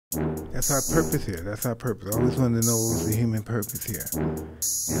That's our purpose here. That's our purpose. I always wanted to know what was the human purpose here. And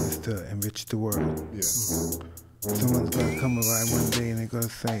it's to enrich the world. Yeah. Someone's going to come around one day and they're going to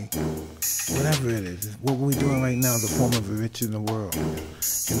say, whatever it is, what we're doing right now is a form of enriching the world.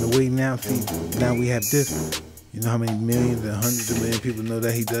 And the way now, see, now we have this. You know how many millions and hundreds of millions of people know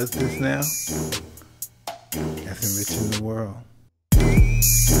that he does this now? That's enriching the world.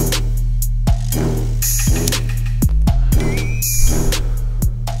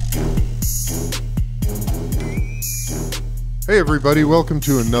 Hey everybody, welcome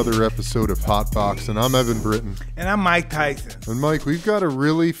to another episode of Hotboxin. I'm Evan Britton. And I'm Mike Tyson. And Mike, we've got a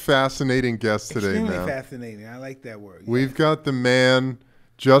really fascinating guest today, Extremely man. fascinating. I like that word. We've got the man,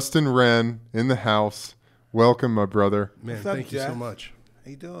 Justin Wren, in the house. Welcome, my brother. Man, What's up, thank you Jeff? so much.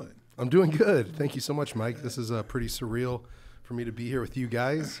 How you doing? I'm doing good. Thank you so much, Mike. This is pretty surreal for me to be here with you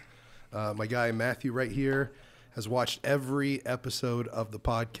guys. My guy Matthew right here has watched every episode of the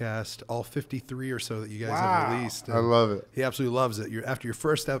podcast, all 53 or so that you guys have released. I love it. He absolutely loves it. After your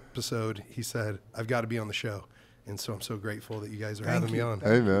first episode, he said, I've got to be on the show. And so I'm so grateful that you guys are having me on.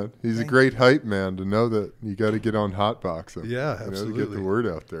 Hey, man. He's a great hype man to know that you got to get on Hotboxin. Yeah, to absolutely. get the word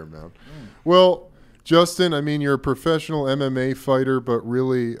out there, man. Well, Justin, I mean, you're a professional MMA fighter, but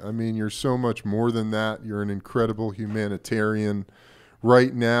really, I mean, you're so much more than that. You're an incredible humanitarian.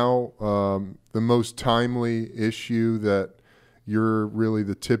 Right now, the most timely issue that you're really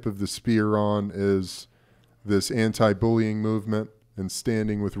the tip of the spear on is this anti-bullying movement and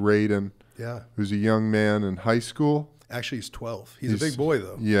standing with Raiden, who's a young man in high school. Actually, he's 12. He's a big boy,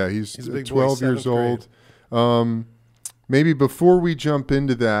 though. Yeah, he's a big 12 boy, years 7th old. Maybe before we jump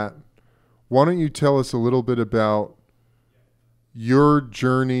into that, why don't you tell us a little bit about your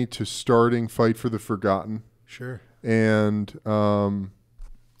journey to starting Fight for the Forgotten? Sure. And,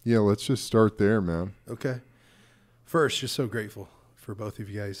 yeah, let's just start there, man. Okay. First, just so grateful for both of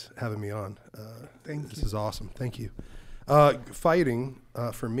you guys having me on. Thank you. This is awesome. Thank you. Fighting,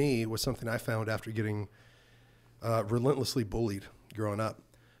 for me, was something I found after getting relentlessly bullied growing up.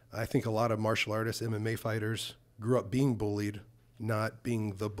 I think a lot of martial artists, MMA fighters, grew up being bullied, not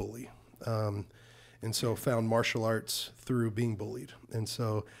being the bully. And so found martial arts through being bullied. And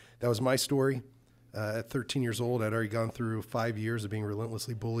so that was my story. At 13 years old, I'd already gone through 5 years of being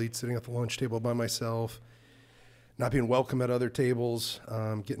relentlessly bullied, sitting at the lunch table by myself, not being welcome at other tables,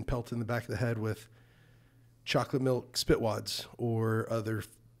 getting pelted in the back of the head with chocolate milk spitwads or other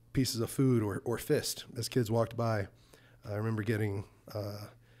pieces of food or fist as kids walked by. I remember getting,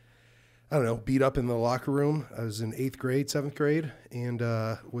 beat up in the locker room. I was in 8th grade, 7th grade, and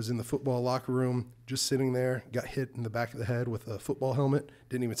was in the football locker room, just sitting there, got hit in the back of the head with a football helmet.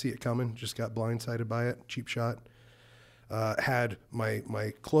 Didn't even see it coming, just got blindsided by it, cheap shot. Had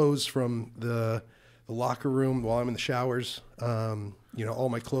my clothes from the locker room while I'm in the showers, all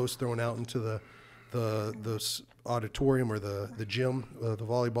my clothes thrown out into the auditorium or the gym, the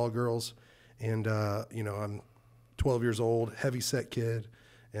volleyball girls. And, I'm 12 years old, heavy-set kid,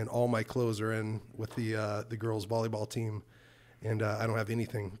 and all my clothes are in with the girls' volleyball team, and I don't have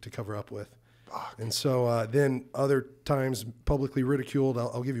anything to cover up with. And so then other times publicly ridiculed.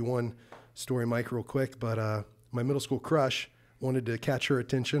 I'll give you one story, Mike, real quick. But my middle school crush wanted to catch her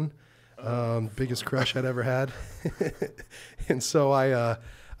attention, biggest crush I'd ever had. And so I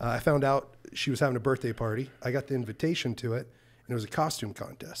found out she was having a birthday party. I got the invitation to it, and it was a costume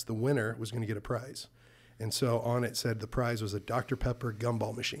contest. The winner was going to get a prize. And so on it said the prize was a Dr. Pepper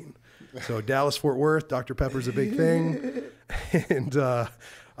gumball machine. So Dallas, Fort Worth, Dr. Pepper's a big thing. And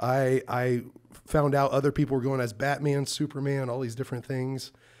I found out other people were going as Batman, Superman, all these different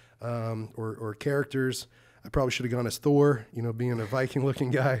things, or characters. I probably should have gone as Thor, being a Viking-looking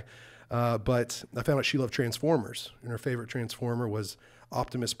guy. But I found out she loved Transformers, and her favorite Transformer was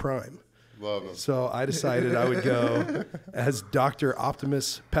Optimus Prime. Love him. So I decided I would go as Dr.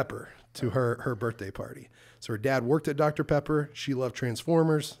 Optimus Pepper to her birthday party. So her dad worked at Dr. Pepper. She loved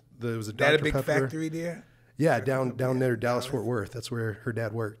Transformers. There was a Dr. That a big Pepper factory there? Yeah, down there, Dallas, Fort Worth. That's where her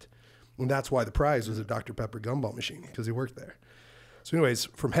dad worked. And that's why the prize was a Dr. Pepper gumball machine, because he worked there. So anyways,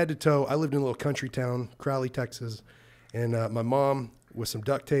 from head to toe, I lived in a little country town, Crowley, Texas. And my mom with some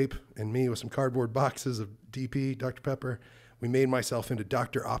duct tape and me with some cardboard boxes of DP, Dr. Pepper, we made myself into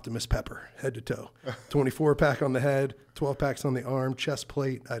Dr. Optimus Pepper, head to toe. 24-pack on the head, 12-packs on the arm, chest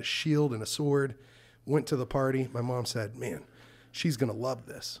plate, I had a shield and a sword. Went to the party. My mom said, man, she's going to love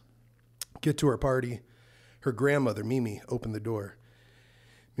this. Get to her party. Her grandmother, Mimi, opened the door.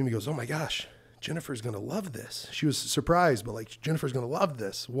 Mimi goes, oh my gosh, Jennifer's going to love this. She was surprised, but Jennifer's going to love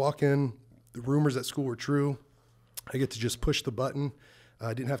this. Walk in. The rumors at school were true. I get to just push the button.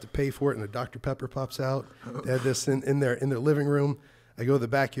 I didn't have to pay for it, and a Dr. Pepper pops out. They had this in their living room. I go to the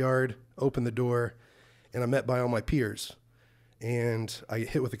backyard, open the door, and I'm met by all my peers. And I get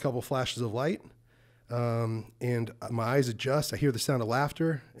hit with a couple flashes of light, and my eyes adjust. I hear the sound of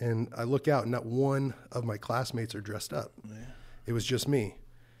laughter, and I look out, and not one of my classmates are dressed up. Yeah. It was just me.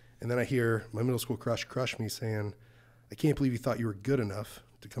 And then I hear my middle school crush me saying, "I can't believe you thought you were good enough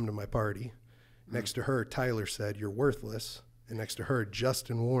to come to my party." Next to her, Tyler said, "You're worthless." And next to her,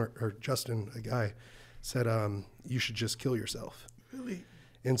 Justin, a guy, said, "You should just kill yourself." Really?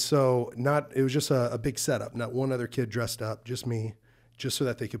 And so it was just a big setup. Not one other kid dressed up, just me, just so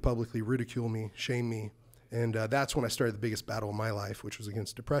that they could publicly ridicule me, shame me. And that's when I started the biggest battle of my life, which was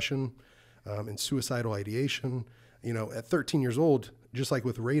against depression and suicidal ideation. You know, at 13 years old, just like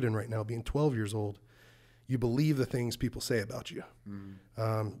with Raiden right now, being 12 years old, you believe the things people say about you.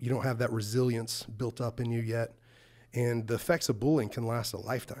 You don't have that resilience built up in you yet. And the effects of bullying can last a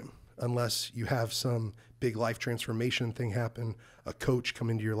lifetime unless you have some big life transformation thing happen, a coach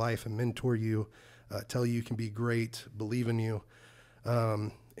come into your life and mentor you, tell you can be great, believe in you.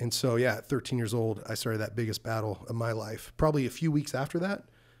 And so, yeah, at 13 years old, I started that biggest battle of my life. Probably a few weeks after that,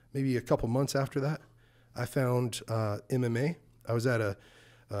 maybe a couple months after that, I found MMA. I was at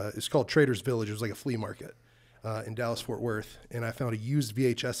it's called Trader's Village. It was like a flea market in Dallas, Fort Worth. And I found a used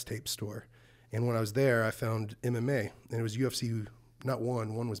VHS tape store. And when I was there, I found MMA. And it was UFC, not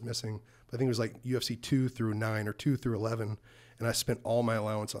one was missing. But I think it was like UFC 2 through 9 or 2 through 11. And I spent all my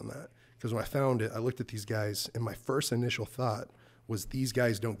allowance on that. Because when I found it, I looked at these guys, and my first initial thought was, these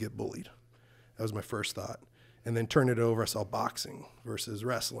guys don't get bullied. That was my first thought. And then turn it over, I saw boxing versus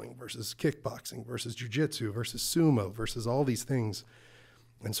wrestling versus kickboxing versus jiu-jitsu versus sumo versus all these things.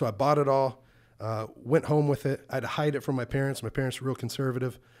 And so I bought it all, went home with it. I had to hide it from my parents. My parents were real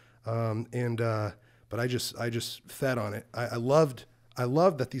conservative. But I just fed on it. I loved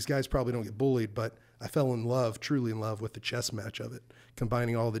that these guys probably don't get bullied, but I fell in love, truly in love with the chess match of it,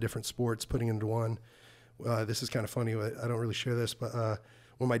 combining all the different sports, putting it into one. This is kind of funny. I don't really share this, but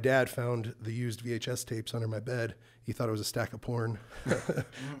when my dad found the used VHS tapes under my bed, he thought it was a stack of porn,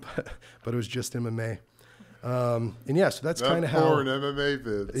 but it was just MMA. And yeah, so that's kind of how porn MMA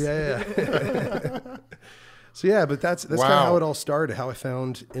vids. Yeah. So yeah, but that's kind of how it all started. How I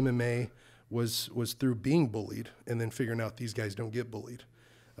found MMA was through being bullied, and then figuring out these guys don't get bullied.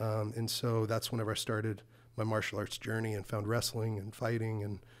 And so that's whenever I started my martial arts journey and found wrestling and fighting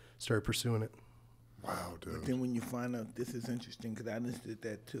and started pursuing it. Wow, dude. But then when you find out, this is interesting, because I understood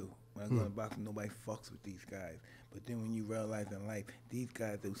that too. When I go to boxing, nobody fucks with these guys. But then when you realize in life, these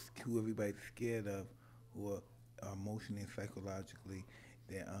guys who everybody's scared of, who are emotionally and psychologically,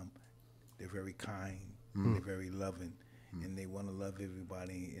 they're very kind, they're very loving, and they want to love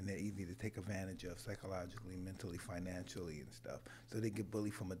everybody, and they're easy to take advantage of psychologically, mentally, financially, and stuff. So they get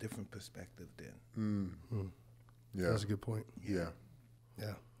bullied from a different perspective then. Yeah. That's a good point. Yeah.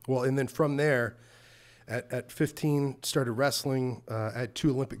 Yeah. Well, and then from there, at 15, started wrestling. I had 2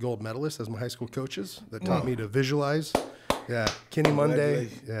 Olympic gold medalists as my high school coaches that taught me to visualize. Yeah, Kenny Monday.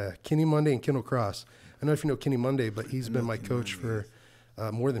 Yeah, Kenny Monday and Kendall Cross. I don't know if you know Kenny Monday, but he's been my coach for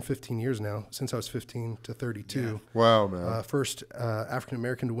more than 15 years now, since I was 15 to 32. Yeah. Wow, man. First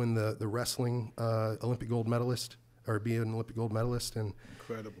African-American to win the wrestling Olympic gold medalist, or be an Olympic gold medalist. And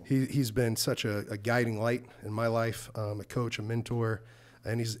Incredible. He's been such a guiding light in my life, a coach, a mentor.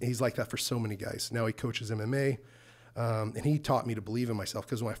 And he's like that for so many guys. Now he coaches MMA, and he taught me to believe in myself.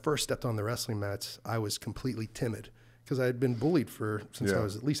 Because when I first stepped on the wrestling mats, I was completely timid because I had been bullied since I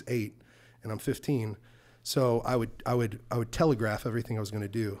was at least 8, and I'm 15. So I would telegraph everything I was going to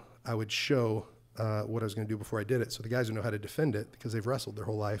do. I would show what I was going to do before I did it, so the guys would know how to defend it because they've wrestled their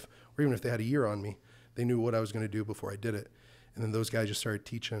whole life, or even if they had a year on me, they knew what I was going to do before I did it. And then those guys just started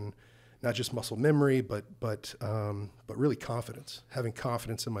teaching. Not just muscle memory, but really confidence, having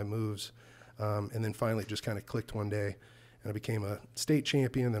confidence in my moves. And then finally it just kind of clicked one day, and I became a state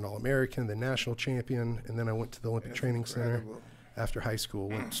champion, then All-American, then national champion, and then I went to the Olympic Training Center after high school,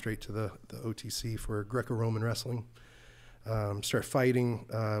 went straight to the OTC for Greco-Roman wrestling. Started fighting,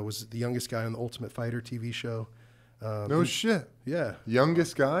 was the youngest guy on the Ultimate Fighter TV show. No shit. Yeah.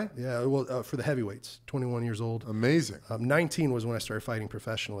 Youngest guy? Yeah, well, for the heavyweights, 21 years old. Amazing. 19 was when I started fighting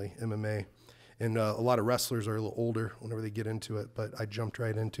professionally, MMA. And a lot of wrestlers are a little older whenever they get into it, but I jumped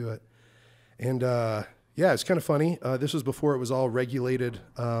right into it. And yeah, it's kind of funny. This was before it was all regulated.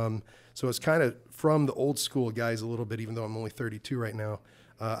 So it's kind of from the old school guys a little bit, even though I'm only 32 right now.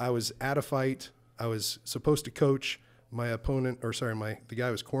 I was at a fight. I was supposed to coach. My opponent, or sorry, the guy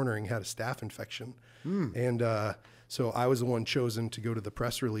I was cornering had a staph infection. And so I was the one chosen to go to the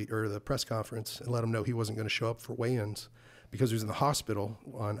press release or the press conference and let him know he wasn't going to show up for weigh-ins because he was in the hospital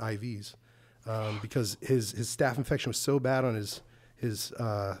on IVs because his staph infection was so bad on his his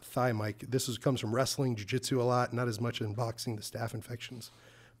thigh, Mike. This comes from wrestling, jiu-jitsu a lot, not as much in boxing, the staph infections.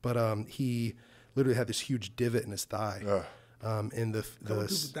 But he literally had this huge divot in his thigh. And the people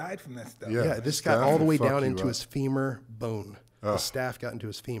died from that stuff. yeah, this got all the way down into his femur bone. The staph got into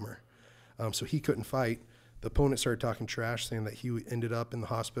his femur. So he couldn't fight. The opponent started talking trash, saying that he ended up in the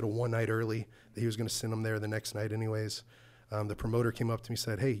hospital one night early, that he was going to send him there the next night anyways. The promoter came up to me and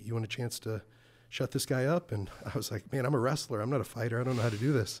said, "Hey, you want a chance to shut this guy up?" And I was like, "Man, I'm a wrestler. I'm not a fighter. I don't know how to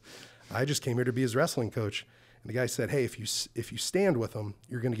do this. I just came here to be his wrestling coach." And the guy said, "Hey, if you stand with him,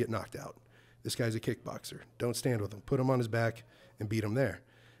 you're going to get knocked out. This guy's a kickboxer. Don't stand with him. Put him on his back and beat him there."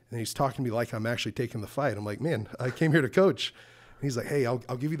 And he's talking to me like I'm actually taking the fight. I'm like, "Man, I came here to coach." And he's like, "Hey, I'll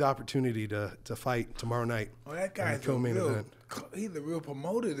give you the opportunity to fight tomorrow night." Oh, that guy's co-main event. He's a real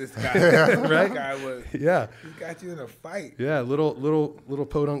promoter, this guy. Right? That guy was. Yeah. He got you in a fight. Yeah, little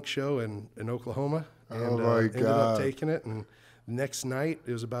podunk show in Oklahoma. And Oh, my ended up God. taking it. And next night,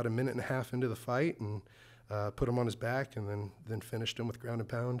 it was about a minute and a half into the fight, and put him on his back, and then finished him with ground and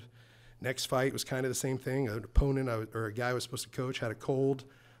pound. Next fight was kind of the same thing. An opponent or a guy I was supposed to coach had a cold.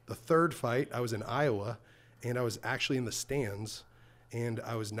 The third fight, I was in Iowa, and I was actually in the stands, and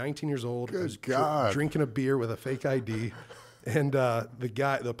I was 19 years old. I was God. drinking a beer with a fake ID, and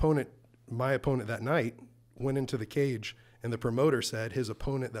my opponent that night went into the cage, and the promoter said his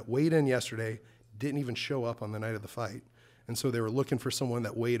opponent that weighed in yesterday didn't even show up on the night of the fight. And so they were looking for someone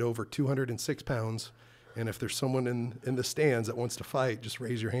that weighed over 206 pounds. And if there's someone in the stands that wants to fight, just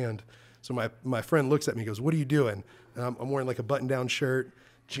raise your hand. So my friend looks at me and goes, "What are you doing?" And I'm wearing like a button-down shirt,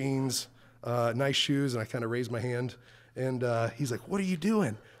 jeans, nice shoes, and I kind of raise my hand. And he's like, "What are you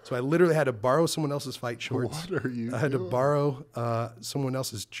doing?" So I literally had to borrow someone else's fight shorts. What are you I had doing? to borrow someone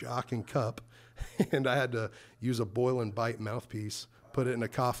else's jock and cup, and I had to use a boil and bite mouthpiece, put it in a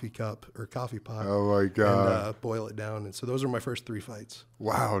coffee cup or coffee pot. Oh, my God. And boil it down. And so those were my first 3 fights.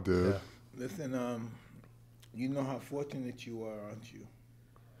 Wow, dude. Yeah. Listen, you know how fortunate you are, aren't you?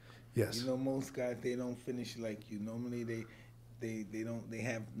 Yes. You know, most guys, they don't finish like you. Normally, they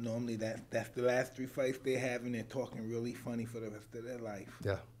have normally that's the last 3 fights they have, and they're talking really funny for the rest of their life.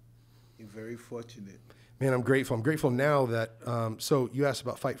 Yeah. You're very fortunate. Man, I'm grateful. I'm grateful now that, so you asked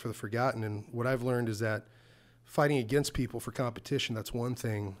about Fight for the Forgotten, and what I've learned is that fighting against people for competition, that's one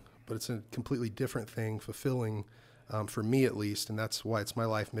thing, but it's a completely different thing, fulfilling, for me at least, and that's why it's my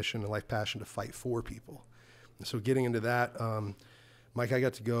life mission and life passion to fight for people. And so getting into that, Mike, I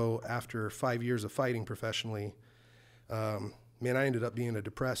got to go after 5 years of fighting professionally. Man, I ended up being a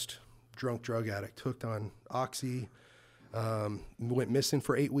depressed, drunk drug addict, hooked on Oxy, went missing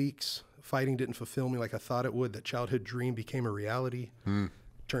for 8 weeks. Fighting didn't fulfill me like I thought it would. That childhood dream became a reality,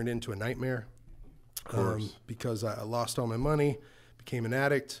 turned into a nightmare. Because I lost all my money, became an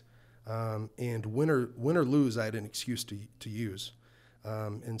addict, and win or lose, I had an excuse to use.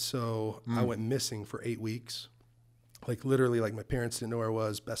 And so I went missing for 8 weeks. Like literally, like my parents didn't know where I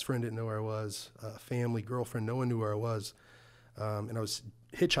was, best friend didn't know where I was, family, girlfriend, no one knew where I was. And I was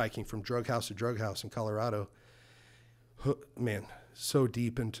hitchhiking from drug house to drug house in Colorado. Man, so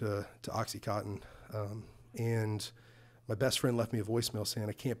deep into Oxycontin. And my best friend left me a voicemail saying,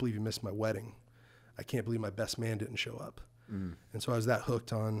 "I can't believe you missed my wedding. I can't believe my best man didn't show up." And so I was that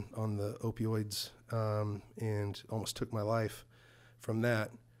hooked on the opioids, and almost took my life from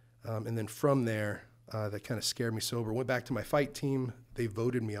that. And then from there, that kind of scared me sober. Went back to my fight team. They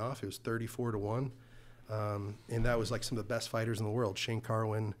voted me off. It was 34-1. And that was like some of the best fighters in the world. Shane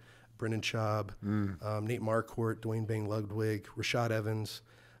Carwin, Brendan Schaub, Nate Marquardt, Dwayne Bang Ludwig, Rashad Evans,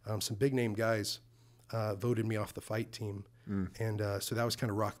 some big name guys voted me off the fight team. And so that was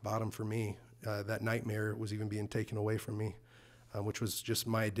kind of rock bottom for me. That nightmare was even being taken away from me, which was just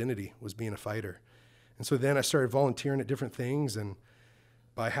my identity, was being a fighter. And so then I started volunteering at different things, and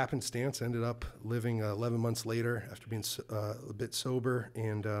by happenstance, I ended up living 11 months later after being a bit sober,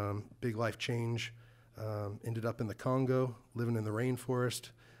 and big life change. Ended up in the Congo, living in the rainforest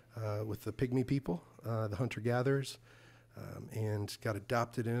with the pygmy people, the hunter-gatherers, and got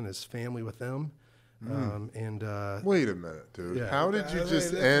adopted in as family with them. And Wait a minute, dude. Yeah. How did you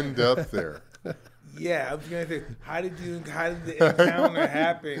just end up there? Yeah, I was gonna say, how did the encounter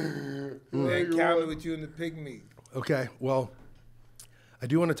happen? The encounter with you and the pygmy. Okay, well, I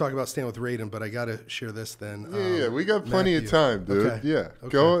do want to talk about staying with Raiden, but I got to share this then. Yeah, we got plenty of Matthew. time, dude. Okay. Yeah, Okay.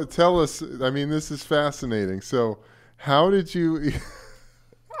 go tell us. I mean, this is fascinating. So, how did you?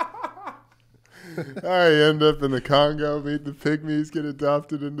 I end up in the Congo, meet the pygmies, get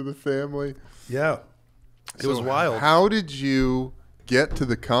adopted into the family. Yeah, it was wild. How did you get to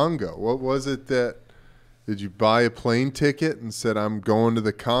the Congo? What was it that? Did you buy a plane ticket and said, "I'm going to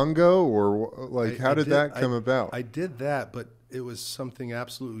the Congo," or like how did that come about? I did that, but it was something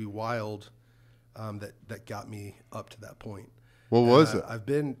absolutely wild that got me up to that point. What was it? I've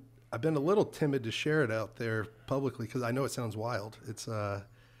been a little timid to share it out there publicly because I know it sounds wild. It's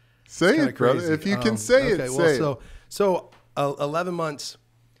say it's it, brother. crazy. If you can say okay, it, well, say it. So 11 months.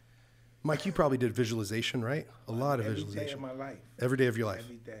 Mike, you probably did visualization, right? A lot of Every visualization. day of my life. Every day of your life.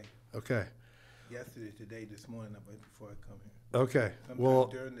 Every day. Okay. Yesterday, today, this morning, before I come here. Okay. Sometimes Well,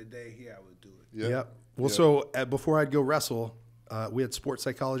 during the day here, I would do it. Yeah. Yep. Well, Yeah. so before I'd go wrestle, we had sports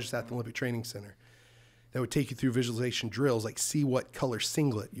psychologists at the Olympic Training Center that would take you through visualization drills, like see what color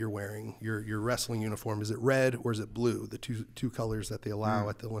singlet you're wearing, your wrestling uniform. Is it red or is it blue? The two colors that they allow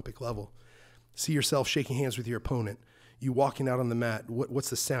at the Olympic level. See yourself shaking hands with your opponent. You walking out on the mat.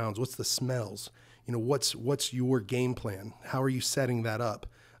 What's the sounds? What's the smells? You know, what's your game plan? How are you setting that up?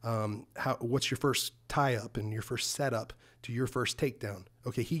 What's your first tie up and your first setup to your first takedown?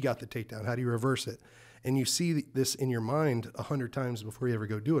 Okay, he got the takedown. How do you reverse it? And you see this in your mind 100 times before you ever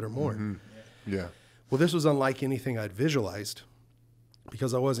go do it or more. Yeah. Well, this was unlike anything I'd visualized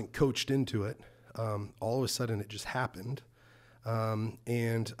because I wasn't coached into it. All of a sudden, it just happened.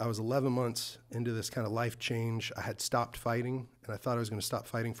 And I was 11 months into this kind of life change. I had stopped fighting, and I thought I was going to stop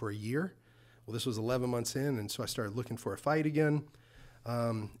fighting for a year. Well, this was 11 months in, and so I started looking for a fight again.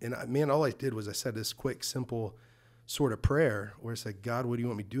 All I did was I said this quick, simple sort of prayer where I said, God, what do you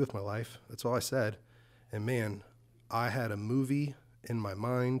want me to do with my life? That's all I said. And man, I had a movie in my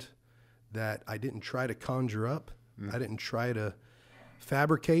mind that I didn't try to conjure up. I didn't try to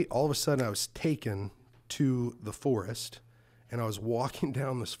fabricate. All of a sudden, I was taken to the forest, and I was walking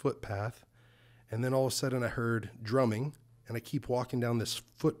down this footpath, and then all of a sudden I heard drumming, and I keep walking down this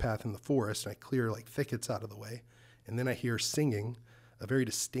footpath in the forest, and I clear like thickets out of the way, and then I hear singing, a very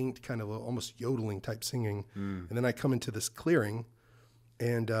distinct kind of almost yodeling type singing, and then I come into this clearing,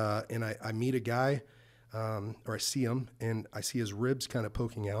 and I meet a guy, or I see him, and I see his ribs kind of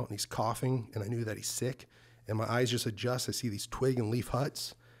poking out, and he's coughing, and I knew that he's sick, and my eyes just adjust. I see these twig and leaf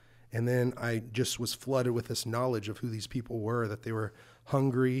huts. And then I just was flooded with this knowledge of who these people were, that they were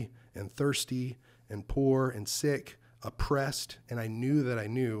hungry and thirsty and poor and sick, oppressed. And I knew that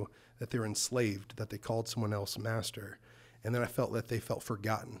they were enslaved, that they called someone else master. And then I felt that they felt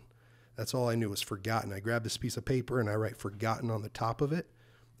forgotten. That's all I knew was forgotten. I grabbed this piece of paper and I write forgotten on the top of it.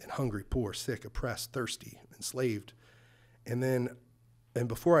 And hungry, poor, sick, oppressed, thirsty, enslaved. And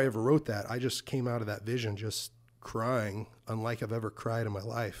before I ever wrote that, I just came out of that vision just crying, unlike I've ever cried in my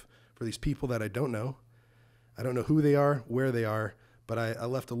life, for these people that I don't know. I don't know who they are, where they are, but I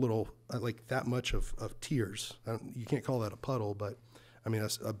left a little, like that much of tears. You can't call that a puddle, but I mean,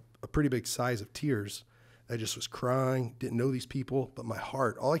 a pretty big size of tears. I just was crying, didn't know these people, but my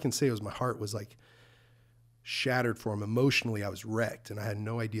heart, all I can say was my heart was like shattered for them. Emotionally, I was wrecked, and I had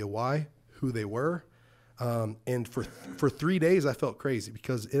no idea why, who they were. And for 3 days, I felt crazy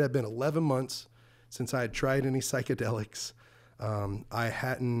because it had been 11 months since I had tried any psychedelics. I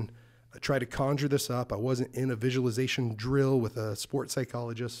hadn't tried to conjure this up. I wasn't in a visualization drill with a sports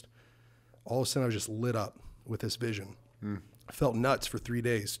psychologist. All of a sudden, I was just lit up with this vision. I felt nuts for 3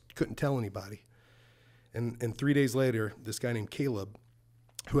 days. Couldn't tell anybody. And 3 days later, this guy named Caleb,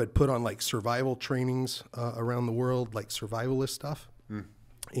 who had put on like survival trainings around the world, like survivalist stuff.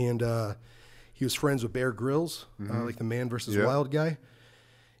 And he was friends with Bear Grylls, like the Man versus Wild guy.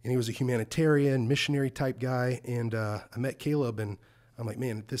 And he was a humanitarian, missionary type guy. And I met Caleb, and I'm like,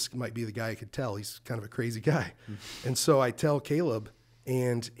 man, this might be the guy I could tell. He's kind of a crazy guy. And so I tell Caleb,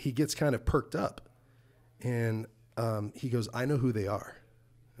 and he gets kind of perked up. And he goes, I know who they are.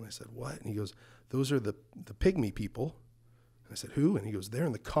 And I said, what? And he goes, those are the pygmy people. And I said, who? And he goes, they're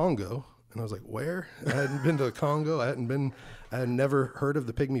in the Congo. And I was like, where? I hadn't been to the Congo. I had never heard of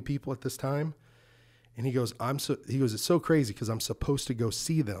the pygmy people at this time. And he goes, it's so crazy because I'm supposed to go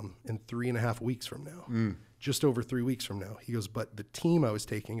see them in 3.5 weeks from now, just over 3 weeks from now. He goes, but the team I was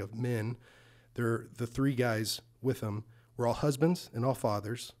taking of men, the 3 guys with them were all husbands and all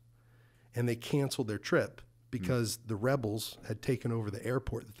fathers, and they canceled their trip because the rebels had taken over the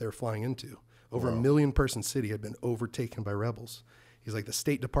airport that they were flying into. Over a 1 million person city had been overtaken by rebels. He's like, the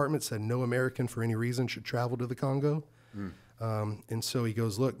State Department said no American for any reason should travel to the Congo. And so he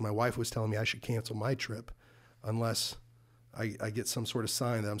goes, look, my wife was telling me I should cancel my trip unless I get some sort of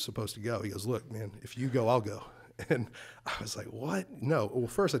sign that I'm supposed to go. He goes, look, man, if you go, I'll go. And I was like, what? No. Well,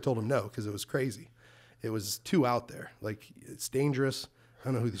 first I told him no because it was crazy. It was too out there. Like, it's dangerous. I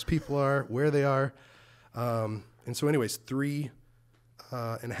don't know who these people are, where they are. And so anyways,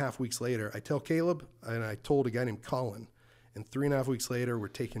 3.5 weeks later, I tell Caleb, and I told a guy named Colin. And 3.5 weeks later, we're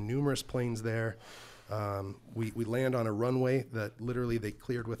taking numerous planes there. We land on a runway that literally they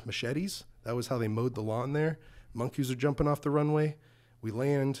cleared with machetes. That was how they mowed the lawn there. Monkeys are jumping off the runway. We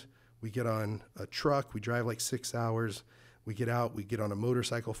land, we get on a truck, we drive like 6 hours. We get out, we get on a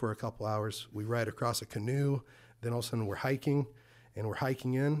motorcycle for a couple hours. We ride across a canoe. Then all of a sudden we're hiking, and we're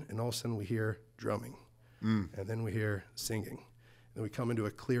hiking in, and all of a sudden we hear drumming. And then we hear singing. Then we come into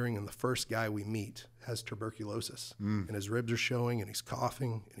a clearing, and the first guy we meet has tuberculosis. And his ribs are showing, and he's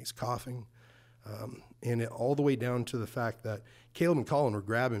coughing, and he's coughing. And all the way down to the fact that Caleb and Colin were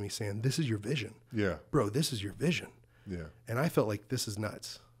grabbing me saying, "This is your vision." Yeah. Bro, this is your vision. Yeah. And I felt like, this is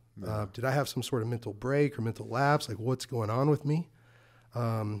nuts. Did I have some sort of mental break or mental lapse? Like, what's going on with me?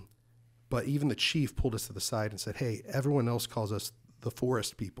 But even the chief pulled us to the side and said, "Hey, everyone else calls us the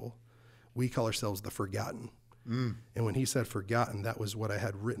forest people. We call ourselves the forgotten." And when he said forgotten, that was what I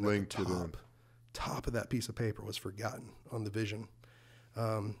had written Linked at the top of that piece of paper was forgotten on the vision.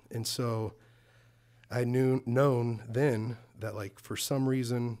 And so I known then that, like, for some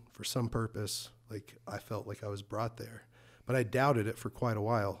reason, for some purpose, like, I felt like I was brought there. But I doubted it for quite a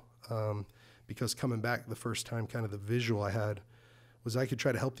while, because coming back the first time, kind of the visual I had was I could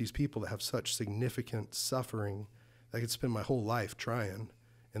try to help these people that have such significant suffering that I could spend my whole life trying.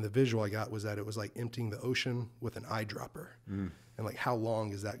 And the visual I got was that it was like emptying the ocean with an eyedropper. And like, how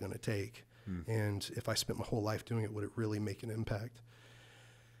long is that going to take? And if I spent my whole life doing it, would it really make an impact?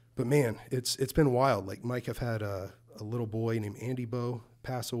 But man, it's been wild. Like, Mike, I've had a little boy named Andy Bo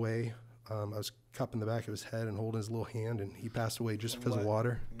pass away. I was cupping the back of his head and holding his little hand, and he passed away just because of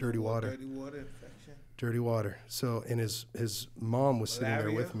water, dirty water. Dirty water infection. Dirty water. So, and his mom was sitting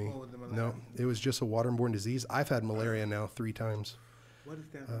there with me. No, it was just a waterborne disease. I've had malaria now 3 times. What is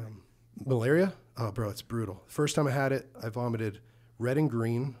that like? Malaria? Oh, bro, it's brutal. First time I had it, I vomited red and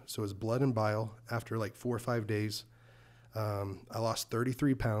green, so it was blood and bile. After like 4 or 5 days, I lost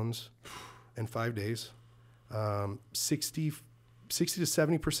 33 pounds in 5 days. 60 to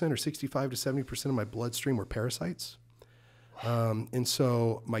 70% or 65 to 70% of my bloodstream were parasites. And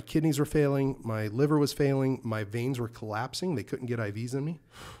so my kidneys were failing, my liver was failing, my veins were collapsing. They couldn't get IVs in me.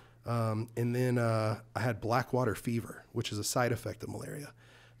 And then I had black water fever, which is a side effect of malaria.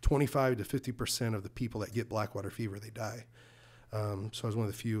 25 to 50% of the people that get black water fever, they die. So I was one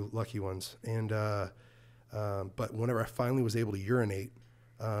of the few lucky ones. And but whenever I finally was able to urinate,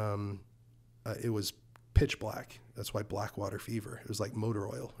 it was pitch black. That's why black water fever. It was like motor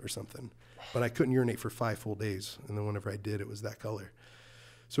oil or something. But I couldn't urinate for 5 full days. And then whenever I did, it was that color.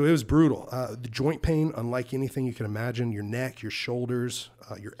 So it was brutal. The joint pain, unlike anything you can imagine, your neck, your shoulders,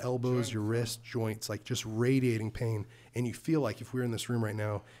 your elbows, your wrists, joints, like just radiating pain. And you feel like if we were in this room right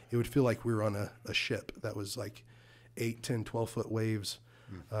now, it would feel like we were on a ship that was like 8, 10, 12-foot waves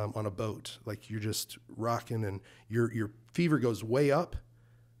on a boat. Like, you're just rocking, and your fever goes way up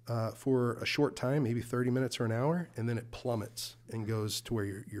for a short time, maybe 30 minutes or an hour, and then it plummets and goes to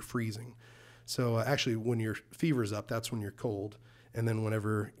where you're freezing. So actually, when your fever's up, that's when you're cold. And then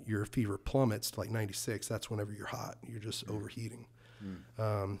whenever your fever plummets to like 96, that's whenever you're hot. You're just overheating.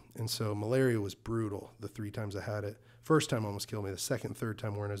 And so malaria was brutal the 3 times I had it. First time almost killed me. The second, third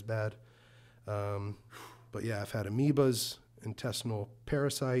time weren't as bad. But yeah, I've had amoebas, intestinal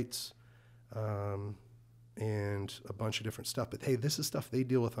parasites, and a bunch of different stuff. But hey, this is stuff they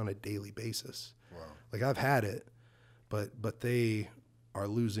deal with on a daily basis. Wow. Like, I've had it, but they are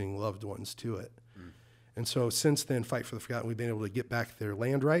losing loved ones to it. And so since then, Fight for the Forgotten, we've been able to get back their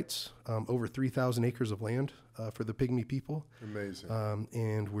land rights, over 3,000 acres of land for the Pygmy people. Amazing.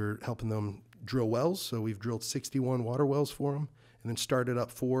 And we're helping them drill wells. So we've drilled 61 water wells for them, and then started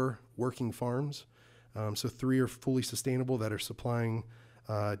up 4 working farms. So 3 are fully sustainable that are supplying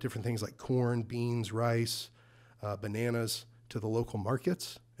different things like corn, beans, rice, bananas to the local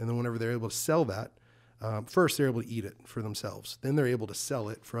markets. And then whenever they're able to sell that, first they're able to eat it for themselves. Then they're able to sell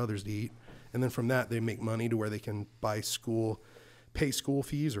it for others to eat. And then from that, they make money to where they can pay school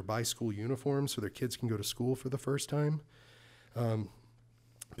fees or buy school uniforms so their kids can go to school for the first time. But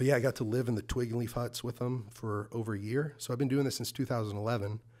yeah, I got to live in the twig and leaf huts with them for over a year. So I've been doing this since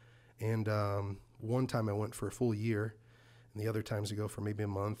 2011. And one time I went for a full year, and the other times I go for maybe a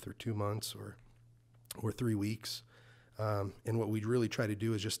month or 2 months or 3 weeks. And what we really try to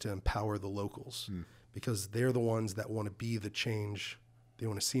do is just to empower the locals, because they're the ones that want to be the change they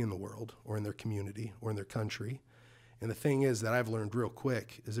want to see in the world or in their community or in their country. And the thing is that I've learned real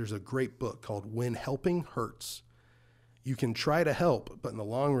quick is there's a great book called When Helping Hurts. You can try to help, but in the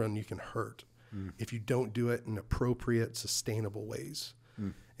long run, you can hurt if you don't do it in appropriate, sustainable ways.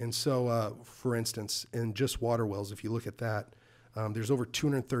 And so, for instance, in just water wells, if you look at that, there's over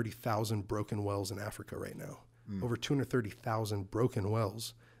 230,000 broken wells in Africa right now. Over 230,000 broken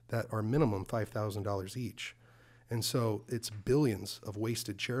wells that are minimum $5,000 each. And so it's billions of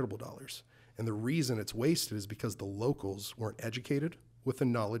wasted charitable dollars. And the reason it's wasted is because the locals weren't educated with the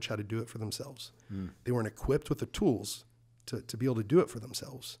knowledge how to do it for themselves. They weren't equipped with the tools to be able to do it for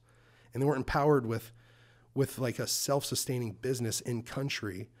themselves. And they weren't empowered with like a self-sustaining business in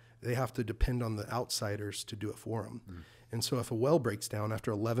country. They have to depend on the outsiders to do it for them. And so if a well breaks down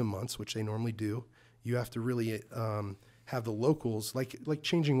after 11 months, which they normally do, you have to really have the locals, like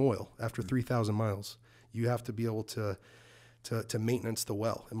changing oil after 3,000 miles. You have to be able to maintenance the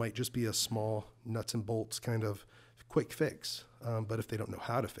well. It might just be a small nuts and bolts kind of quick fix. But if they don't know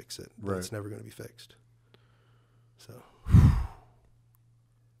how to fix it, then it's never going to be fixed. So,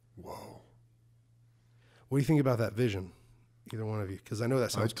 Whoa. what do you think about that vision, either one of you? Because I know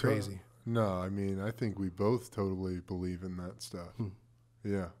that sounds crazy. No, I mean, I think we both totally believe in that stuff.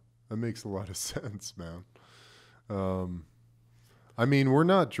 Yeah, that makes a lot of sense, man. I mean, we're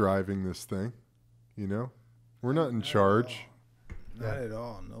not driving this thing, you know? We're not in charge. Not at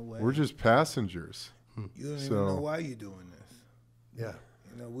all. No way. We're just passengers. You don't even know why you're doing this. Yeah.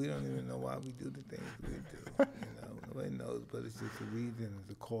 You know, we don't even know why we do the things we do. You know, nobody knows, but it's just a reason.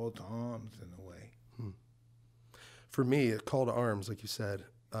 It's a call to arms in a way. For me, a call to arms, like you said,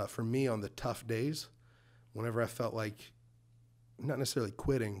 for me on the tough days, whenever I felt like, not necessarily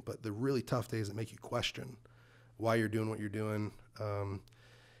quitting, but the really tough days that make you question why you're doing what you're doing,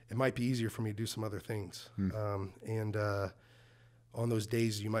 it might be easier for me to do some other things. And on those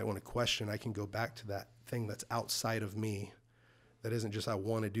days you might want to question, I can go back to that thing that's outside of me, that isn't just I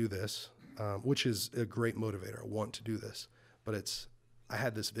want to do this, which is a great motivator. I want to do this, but it's I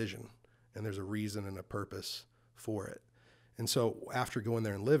had this vision, and there's a reason and a purpose for it. And so after going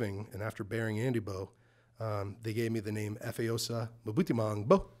there and living, and after bearing Andibo, they gave me the name Efeosa Mabutimang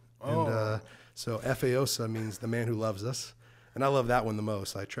Bo. And so Efeosa means the man who loves us. And I love that one the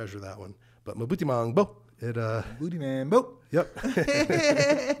most. I treasure that one. But Mabutimang Bo. Booty man, boop. Yep. I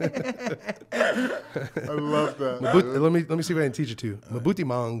love that. Let me see if I can teach it to you.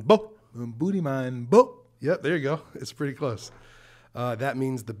 Mabutimang Bo. Booty man, boop. Yep, there you go. It's pretty close. That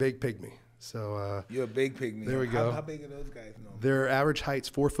means the big pygmy. So you're a big pygmy. There we go. How big are those guys? No. Their average height's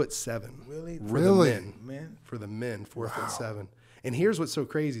 4'7". Really? For the men, 4'7". And here's what's so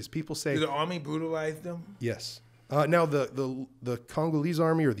crazy is people say, did the army brutalize them? yes. Now the Congolese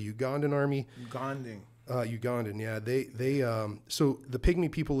army or the Ugandan army. Ugandan, yeah. They so the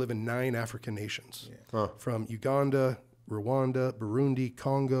pygmy people live in 9 African nations. Huh. From Uganda, Rwanda, Burundi,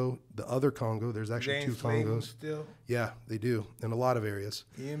 Congo, the other Congo. There's actually 2 Congos. Still? Yeah, they do in a lot of areas.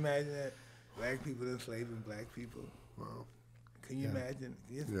 Can you imagine that? Black people enslaving black people. Wow. Can you imagine?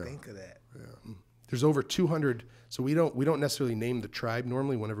 Just think of that. Yeah. There's over 200. So we don't necessarily name the tribe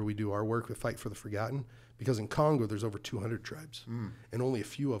normally whenever we do our work with Fight for the Forgotten, because in Congo there's over 200 tribes, and only a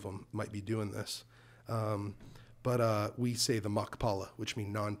few of them might be doing this. But we say the Makpala, which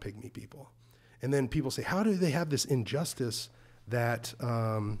mean non-pygmy people. And then people say, how do they have this injustice that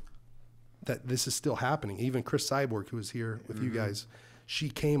that this is still happening? Even Chris Cyborg, who was here with you guys, she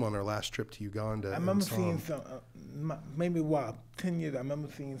came on our last trip to Uganda. I remember seeing some, maybe 10 years, I remember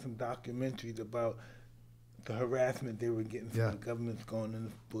seeing some documentaries about the harassment they were getting from the governments going in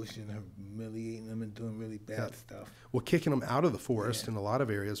the bush and humiliating them and doing really bad stuff. Well, kicking them out of the forest in a lot of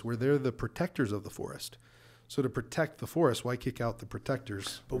areas where they're the protectors of the forest. So to protect the forest, why kick out the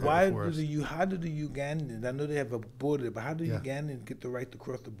protectors? But why do how do the Ugandans, I know they have a border, but how do the Ugandans get the right to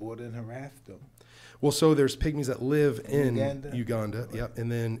cross the border and harass them? Well, so there's pygmies that live in Uganda, Right. and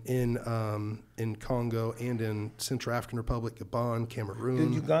then in Congo and in Central African Republic, Gabon,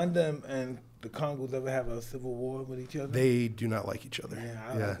 Cameroon. Did Uganda and the Congos ever have a civil war with each other? They do not like each other.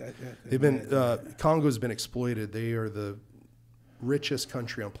 Yeah. They've been Congo's been exploited. They are the richest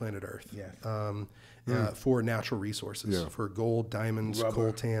country on planet Earth. Yes. For natural resources, for gold, diamonds,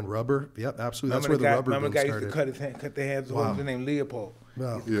 Rubber. coltan, rubber. Yep, absolutely. That's Remember where the rubber remember boom the guy started. used to cut their hands. What was his name? Leopold.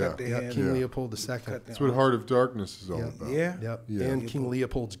 Wow. King Leopold II. That's what Heart of Darkness is all about. Yeah. Yep. Yeah. And King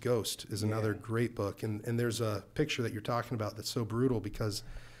Leopold's Ghost is another great book. And there's a picture that you're talking about that's so brutal because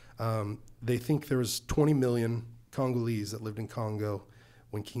they think there was 20 million Congolese that lived in Congo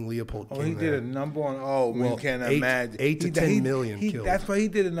when King Leopold came he there. did a number on, you can't imagine. 8 to 10 million killed. That's why he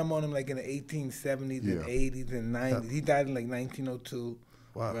did a number on him like in the 1870s and 80s and 90s. He died in like 1902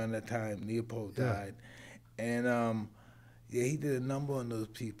 around that time. Leopold died. And he did a number on those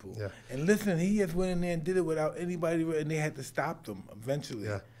people. Yeah. And listen, he just went in there and did it without anybody, and they had to stop them eventually.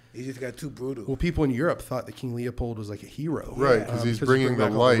 Yeah. He just got too brutal. Well, people in Europe thought that King Leopold was like a hero. Right, because he's bringing the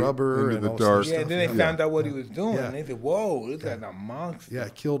light into the dark. Yeah, and then they found out what he was doing. And they said, whoa, this guy's a monster. Yeah,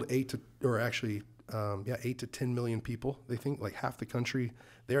 killed 8 to 10 million people, they think, like half the country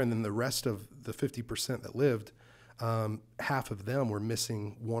there. And then the rest of the 50% that lived half of them were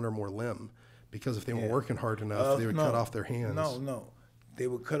missing one or more limb because if they weren't working hard enough, they would cut off their hands. No. They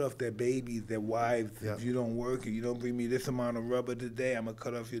would cut off their babies, their wives. Yeah. If you don't work and you don't bring me this amount of rubber today, I'm going to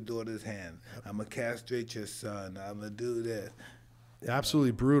cut off your daughter's hand. I'm going to castrate your son. I'm going to do this.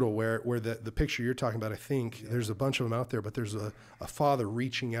 Absolutely brutal. Where the picture you're talking about, I think there's a bunch of them out there, but there's a father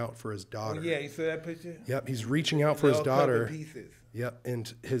reaching out for his daughter. Oh, yeah, you saw that picture? Yep, he's reaching out for They're his all cut to daughter. pieces. Yep,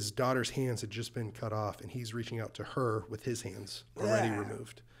 and his daughter's hands had just been cut off, and he's reaching out to her with his hands already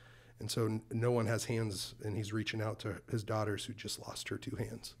removed. And so no one has hands, and he's reaching out to his daughters who just lost her two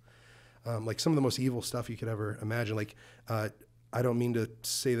hands. Like some of the most evil stuff you could ever imagine. Like, I don't mean to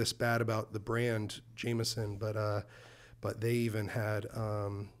say this bad about the brand Jameson, but they even had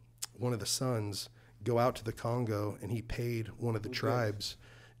one of the sons go out to the Congo, and he paid one of the tribes,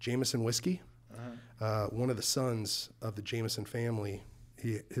 Jameson whiskey. One of the sons of the Jameson family,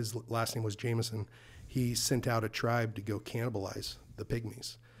 his last name was Jameson, he sent out a tribe to go cannibalize the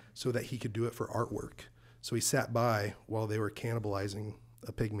pygmies so that he could do it for artwork. So he sat by while they were cannibalizing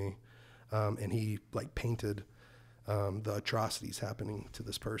a pygmy, and he like painted the atrocities happening to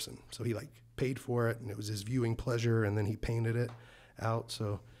this person. So he like paid for it, and it was his viewing pleasure, and then he painted it out.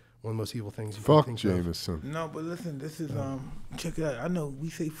 So one of the most evil things you can think Jameson. of. No, but listen, this is check it out. I know we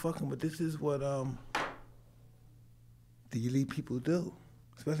say fucking, but this is what the elite people do,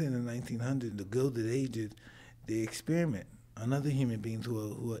 especially in the 1900s, the Gilded Ages. They experiment on other human beings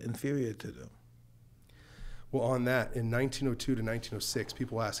who are inferior to them. Well, on that, in 1902 to 1906,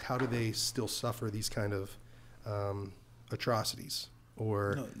 people ask, how do they still suffer these kind of atrocities?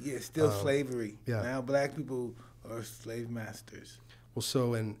 Or Still slavery. yeah. Now black people are slave masters. Well,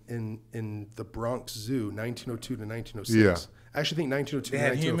 so in the Bronx Zoo, 1902 to 1906. Yeah. I actually think 1902 They to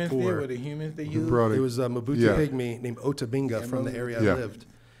had humans there. 1904. Were the humans they You used? brought It was a Mabuti Yeah. pygmy named Otabinga from the area I lived.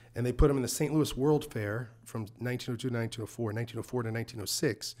 And they put him in the St. Louis World Fair from 1902 to 1904, 1904 to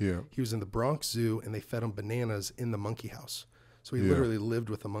 1906. Yeah. He was in the Bronx Zoo, and they fed him bananas in the monkey house. So he literally lived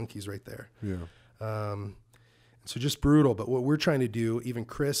with the monkeys right there. Yeah. So just brutal. But what we're trying to do, even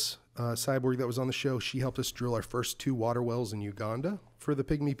Chris Cyborg that was on the show, she helped us drill our first 2 water wells in Uganda for the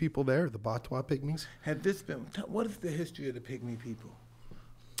pygmy people there, the Batwa pygmies. Had this been? What is the history of the pygmy people?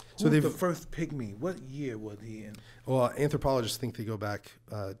 So Who's they've the first pygmy? What year was he in? Well, anthropologists think they go back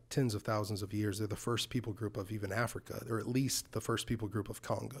tens of thousands of years. They're the first people group of even Africa, or at least the first people group of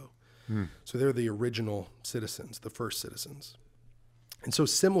Congo. So they're the original citizens, the first citizens. And so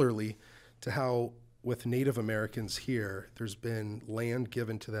similarly to how with Native Americans here, there's been land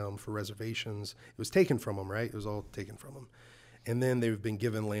given to them for reservations. It was taken from them, right? It was all taken from them. And then they've been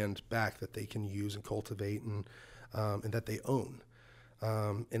given land back that they can use and cultivate and that they own.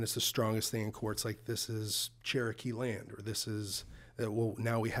 And it's the strongest thing in courts, like this is Cherokee land, or this is, well,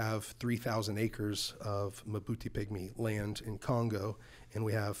 now we have 3,000 acres of Mabuti pygmy land in Congo, and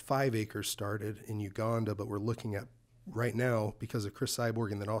we have 5 acres started in Uganda, but we're looking at right now, because of Chris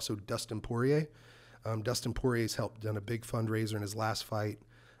Cyborg and then also Dustin Poirier. Dustin Poirier's helped done a big fundraiser in his last fight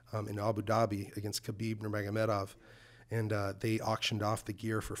in Abu Dhabi against Khabib Nurmagomedov. And they auctioned off the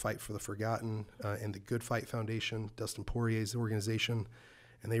gear for Fight for the Forgotten and the Good Fight Foundation, Dustin Poirier's organization,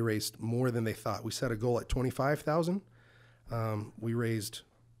 and they raised more than they thought. We set a goal at 25,000.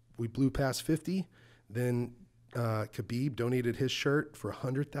 We blew past 50. Then Khabib donated his shirt for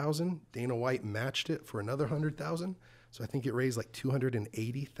 100,000. Dana White matched it for another 100,000. So I think it raised like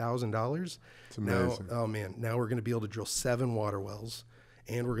 $280,000. It's amazing. Now, oh man, now we're going to be able to drill 7 water wells,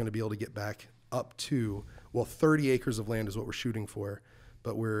 and we're going to be able to get back up to, well, 30 acres of land is what we're shooting for,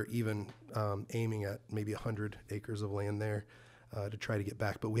 but we're even aiming at maybe 100 acres of land there to try to get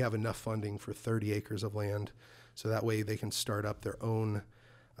back. But we have enough funding for 30 acres of land, so that way they can start up their own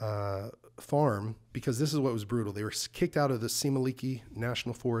farm, because this is what was brutal. They were kicked out of the Simaliki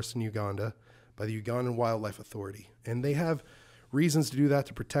National Forest in Uganda by the Ugandan Wildlife Authority. And they have reasons to do that,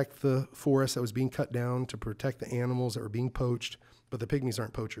 to protect the forest that was being cut down, to protect the animals that were being poached. But the pygmies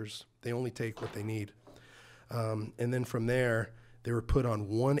aren't poachers. They only take what they need. And then from there, they were put on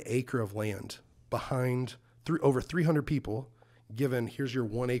 1 acre of land behind over 300 people, given, here's your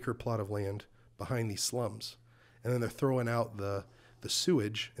 1 acre plot of land behind these slums. And then they're throwing out the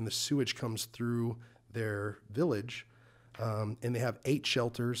sewage, and the sewage comes through their village. And they have 8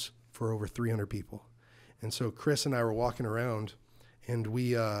 shelters for over 300 people. And so Chris and I were walking around, and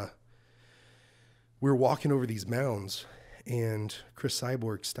we were walking over these mounds, and Chris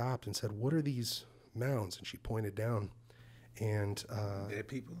Cyborg stopped and said, "What are these mounds?" And she pointed down, and Dead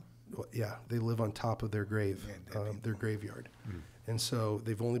people? well, yeah, they live on top of their grave, their graveyard. And so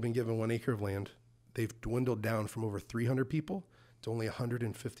they've only been given 1 acre of land. They've dwindled down from over 300 people to only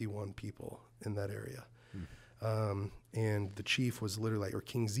 151 people in that area. And the chief was literally like, or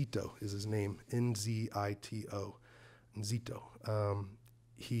King Zito is his name, Nzito, Zito.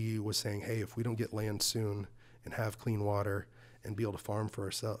 He was saying, hey, if we don't get land soon and have clean water and be able to farm for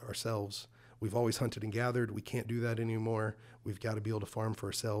ourselves, we've always hunted and gathered. We can't do that anymore. We've got to be able to farm for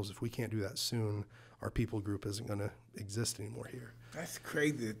ourselves. If we can't do that soon, our people group isn't going to exist anymore here. That's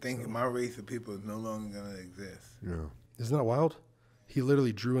crazy to think my race of people is no longer going to exist. Yeah. Isn't that wild? He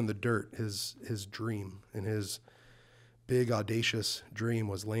literally drew in the dirt his dream, and his big audacious dream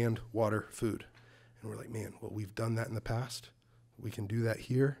was land, water, food. And we're like, man, well, we've done that in the past. We can do that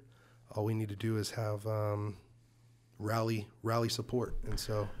here. All we need to do is have rally support. And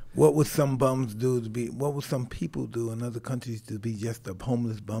so, what would some bums do to be? What would some people do in other countries to be just a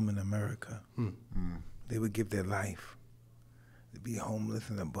homeless bum in America? They would give their life to be homeless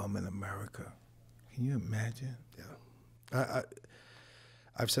and a bum in America. Can you imagine? Yeah,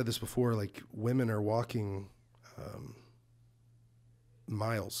 I've said this before. Like, women are walking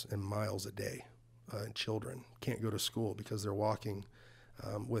miles and miles a day, and children can't go to school because they're walking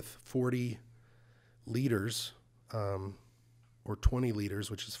with 40 liters. Or 20 liters,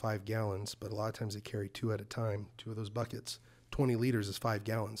 which is 5 gallons, but a lot of times they carry 2 at a time, 2 of those buckets. 20 liters is 5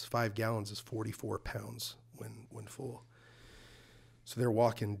 gallons. 5 gallons is 44 pounds when full. So they're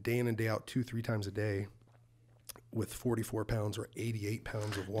walking day in and day out 2-3 times a day with 44 pounds or 88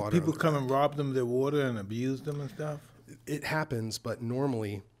 pounds of water. People come and rob them of their water and abuse them and stuff? It happens, but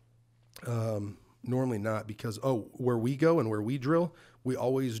normally not, because, where we go and where we drill, we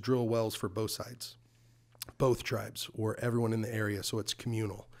always drill wells for both sides. Both tribes or everyone in the area, so it's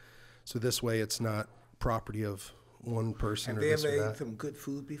communal. So this way, it's not property of one person. Have or they this ever or that. ate some good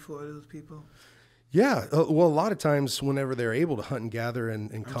food before, those people? Yeah, well, a lot of times, whenever they're able to hunt and gather in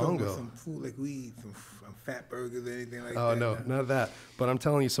I'm talking Congo, about some food like we eat, some fat burgers or anything like that. oh no, none of that. But I'm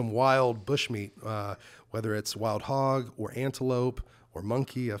telling you, some wild bushmeat, whether it's wild hog or antelope or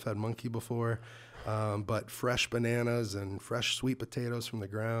monkey. I've had monkey before, but fresh bananas and fresh sweet potatoes from the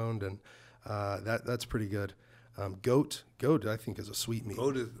ground, and that's pretty good. Goat, I think, is a sweet meat.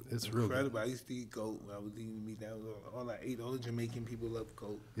 Goat is It's real good. incredible. I used to eat goat when I was eating meat. That was all I ate. All the Jamaican people love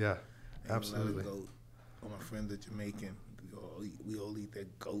goat. Yeah, They love absolutely. goat. All my friends are Jamaican. We all eat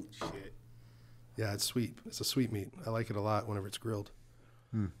that goat shit. Yeah, it's sweet. It's a sweet meat. I like it a lot whenever it's grilled.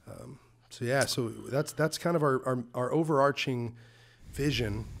 So that's kind of our overarching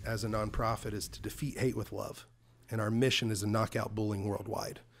vision as a nonprofit is to defeat hate with love, and our mission is to knock out bullying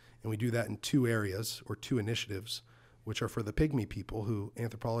worldwide. And we do that in 2 areas or 2 initiatives, which are for the pygmy people, who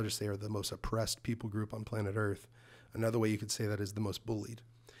anthropologists say are the most oppressed people group on planet Earth. Another way you could say that is the most bullied.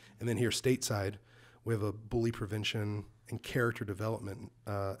 And then here stateside, we have a bully prevention and character development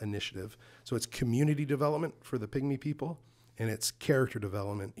initiative. So it's community development for the pygmy people, and it's character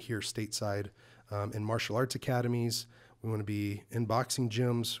development here stateside in martial arts academies. We want to be in boxing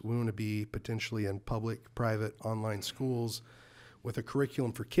gyms. We want to be potentially in public, private, online schools with a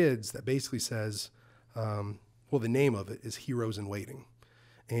curriculum for kids that basically says, the name of it is Heroes in Waiting.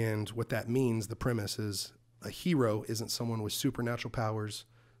 And what that means, the premise is, a hero isn't someone with supernatural powers,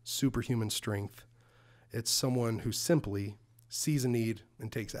 superhuman strength. It's someone who simply sees a need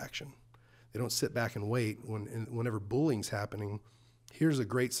and takes action. They don't sit back and wait whenever bullying's happening. Here's a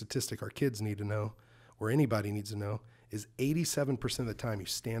great statistic our kids need to know, or anybody needs to know, is 87% of the time you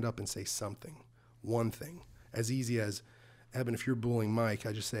stand up and say something, one thing. As easy as, Eben, if you're bullying Mike,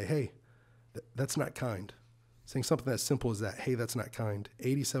 I just say, hey, that's not kind. Saying something as simple as that, hey, that's not kind.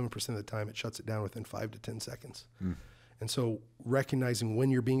 87% of the time, it shuts it down within 5 to 10 seconds. And so recognizing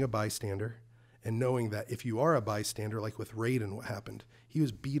when you're being a bystander and knowing that if you are a bystander, like with Raiden, what happened, he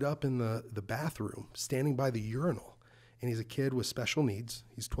was beat up in the bathroom, standing by the urinal. And he's a kid with special needs.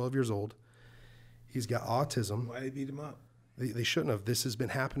 He's 12 years old. He's got autism. Why they beat him up? They shouldn't have. This has been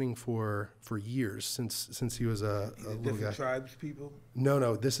happening for years, since he was a little guy. Different tribes people?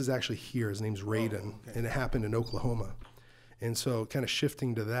 No, this is actually here. His name's Raiden, okay. and it happened in Oklahoma. And so kind of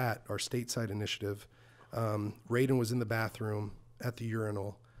shifting to that, our stateside initiative, Raiden was in the bathroom at the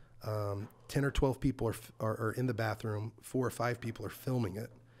urinal. 10 or 12 people are in the bathroom. 4 or 5 people are filming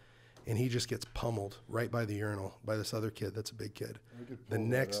it. And he just gets pummeled right by the urinal by this other kid that's a big kid. The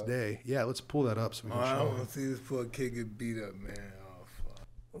next day, yeah, let's pull that up so we can I show don't him. want to see this poor kid get beat up, man. Oh, fuck.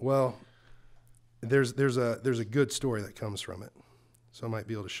 Well, there's a good story that comes from it. So I might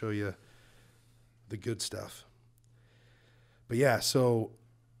be able to show you the good stuff. But yeah, so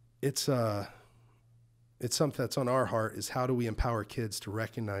it's something that's on our heart, is how do we empower kids to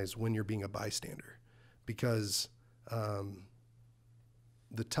recognize when you're being a bystander? Because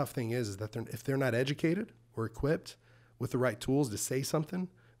the tough thing is that if they're not educated or equipped with the right tools to say something,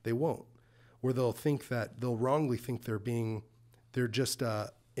 they won't. where they'll wrongly think they're just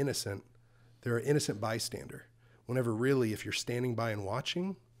innocent. They're an innocent bystander. Whenever really, if you're standing by and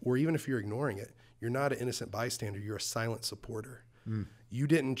watching, or even if you're ignoring it, you're not an innocent bystander. You're a silent supporter. You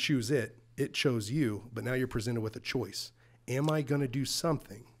didn't choose it. It chose you, but now you're presented with a choice. Am I going to do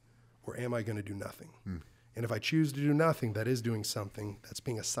something, or am I going to do nothing? And if I choose to do nothing, that is doing something. That's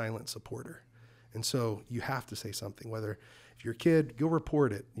being a silent supporter. And so you have to say something, whether if you're a kid, go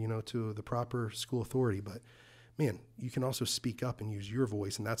report it, to the proper school authority. But man, you can also speak up and use your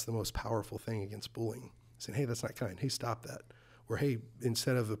voice. And that's the most powerful thing against bullying. Saying, hey, that's not kind. Hey, stop that. Or, hey,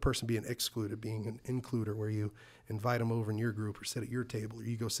 instead of the person being excluded, being an includer, where you invite them over in your group or sit at your table, or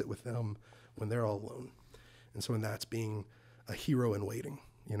you go sit with them when they're all alone. And so, that's being a hero in waiting,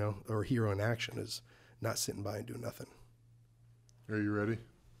 or a hero in action, is not sitting by and doing nothing. Are you ready?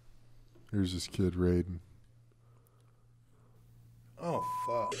 Here's this kid, Raiden. Oh,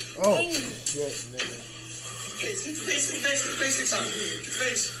 fuck. Oh, shit, nigga.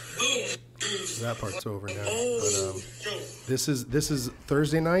 That part's over now. But this is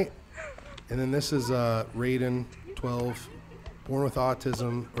Thursday night, and then this is Raiden, 12, born with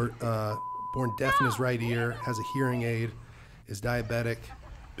autism, or born deaf in his right ear, has a hearing aid, is diabetic,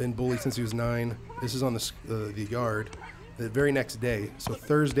 been bullied since he was 9. This is on the yard. The very next day, so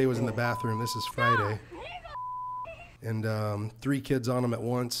Thursday was in the bathroom. This is Friday, and 3 kids on him at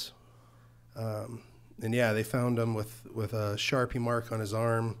once. And yeah, they found him with a Sharpie mark on his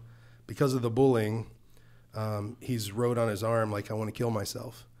arm. Because of the bullying, he's wrote on his arm, like, I want to kill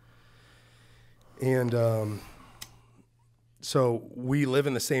myself. And so we live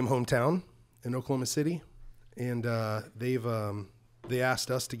in the same hometown in Oklahoma City, and they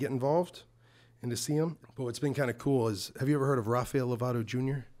asked us to get involved and to see him. But what's been kind of cool is, have you ever heard of Rafael Lovato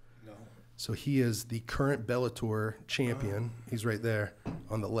Jr.? No. So he is the current Bellator champion. He's right there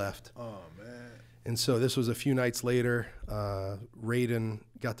on the left. Oh, man. And so this was a few nights later. Raiden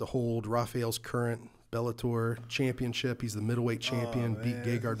got to hold Rafael's current Bellator championship. He's the middleweight champion, beat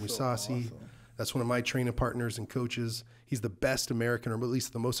Gegard Mousasi. So awesome. That's one of my training partners and coaches. He's the best American, or at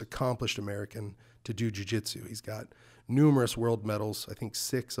least the most accomplished American, to do jiu-jitsu. He's got numerous world medals. I think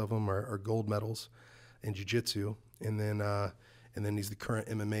 6 of them are gold medals in jiu-jitsu. And then he's the current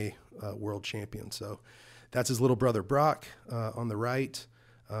MMA world champion. So that's his little brother, Brock, on the right.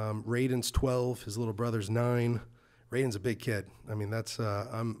 Raiden's 12, his little brother's 9. Raiden's a big kid. I mean, that's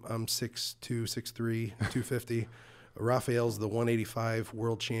I'm 6'2", 6'3", 250. Rafael's the 185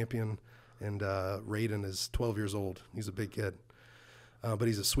 world champion, and Raiden is 12 years old. He's a big kid, but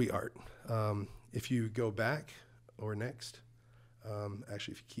he's a sweetheart. If you go back or next,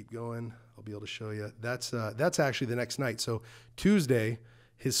 actually, if you keep going, I'll be able to show you. That's actually the next night. So Tuesday,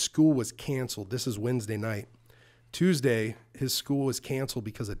 his school was canceled. This is Wednesday night. Tuesday, his school was canceled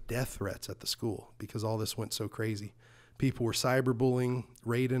because of death threats at the school, because all this went so crazy. People were cyberbullying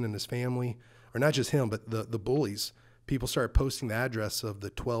Raiden and his family, or not just him, but the bullies. People started posting the address of the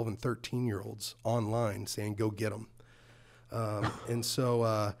 12 and 13-year-olds online saying, go get them. And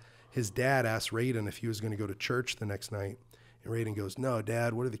so his dad asked Raiden if he was going to go to church the next night. And Raiden goes, no,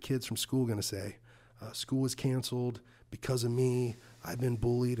 Dad, what are the kids from school going to say? School was canceled because of me. I've been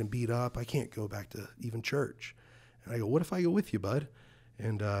bullied and beat up. I can't go back to even church. And I go, what if I go with you, bud?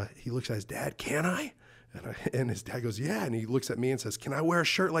 And he looks at his dad, can I? And his dad goes, yeah. And he looks at me and says, can I wear a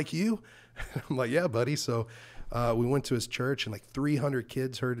shirt like you? I'm like, yeah, buddy. So we went to his church, and like 300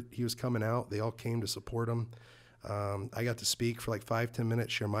 kids heard he was coming out. They all came to support him. I got to speak for like 5-10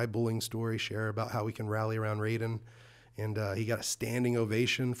 minutes, share my bullying story, share about how we can rally around Raiden. And he got a standing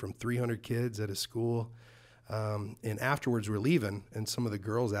ovation from 300 kids at his school. And afterwards, we're leaving, and some of the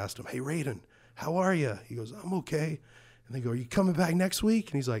girls asked him, hey, Raiden, how are you? He goes, I'm okay. And they go, are you coming back next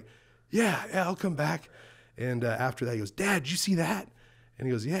week? And he's like, yeah, I'll come back. And after that, he goes, Dad, did you see that? And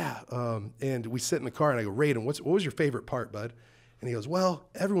he goes, yeah. And we sit in the car, and I go, Raiden, what was your favorite part, bud? And he goes, well,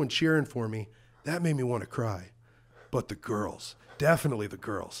 everyone cheering for me, that made me want to cry. But the girls, definitely the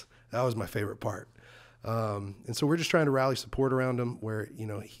girls. That was my favorite part. And so we're just trying to rally support around him, where,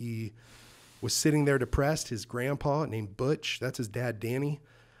 he was sitting there depressed. His grandpa, named Butch, that's his dad, Danny.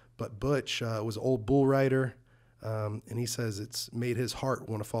 But Butch was an old bull rider, and he says it's made his heart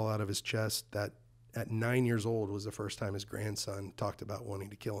want to fall out of his chest that at 9 years old was the first time his grandson talked about wanting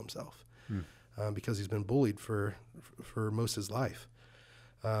to kill himself, because he's been bullied for most of his life.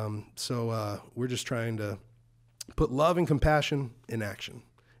 So we're just trying to put love and compassion in action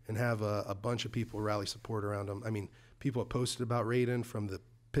and have a bunch of people rally support around him. I mean, people have posted about Raiden, from the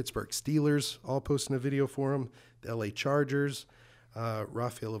Pittsburgh Steelers, all posting a video for him, the LA Chargers,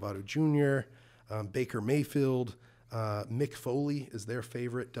 Rafael Lovato Jr., Baker Mayfield, Mick Foley is their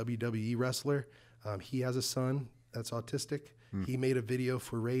favorite WWE wrestler. He has a son that's autistic. He made a video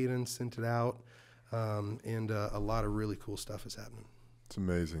for Raiden, sent it out, and a lot of really cool stuff is happening. It's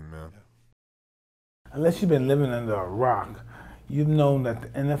amazing, man. Yeah. Unless you've been living under a rock, you've known that the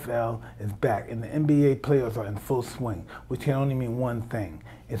NFL is back and the NBA playoffs are in full swing, which can only mean one thing.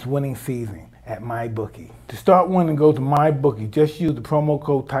 It's winning season at MyBookie. To start winning, go to MyBookie. Just use the promo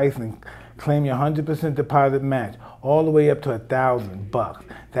code Tyson. Claim your 100% deposit match all the way up to $1,000.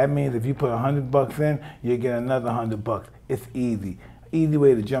 That means if you put $100 in, you get another $100. It's easy. Easy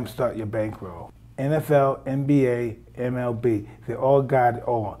way to jumpstart your bankroll. NFL, NBA, MLB, they all got it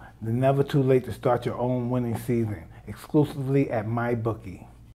all. They're never too late to start your own winning season. Exclusively at MyBookie.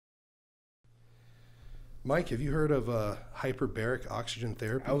 Mike, have you heard of hyperbaric oxygen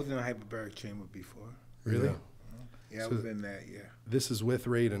therapy? I was in a hyperbaric chamber before. Really? Yeah, I was in that, yeah. This is with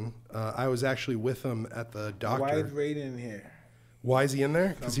Raiden. I was actually with him at the doctor. Why is Raiden here? Why is he in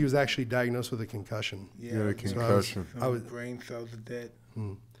there? Because he was actually diagnosed with a concussion. Yeah, a concussion. Brain cells are dead.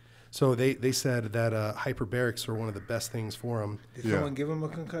 So they said that hyperbarics are one of the best things for him. Did someone give him a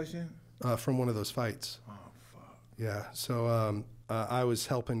concussion? From one of those fights. Oh, fuck. Yeah. So I was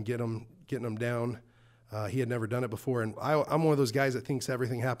helping getting him down. He had never done it before, and I'm one of those guys that thinks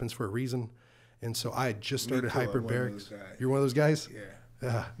everything happens for a reason. And so I had just started hyperbarics. You're one of those guys? Yeah.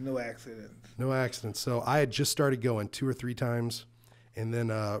 Yeah. No accidents. No accidents. So I had just started going 2 or 3 times, and then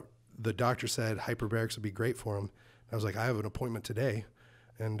the doctor said hyperbarics would be great for him. I was like, I have an appointment today,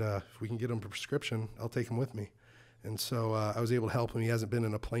 and if we can get him a prescription, I'll take him with me. And so I was able to help him. He hasn't been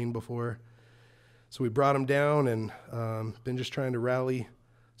in a plane before. So we brought him down and been just trying to rally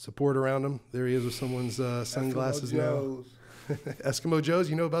support around him. There he is with someone's sunglasses now. Eskimo Joe's,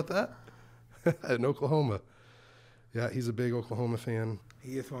 you know about that? In Oklahoma. Yeah, he's a big Oklahoma fan.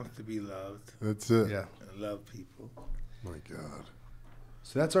 He just wants to be loved. That's it. Yeah. And love people. My God.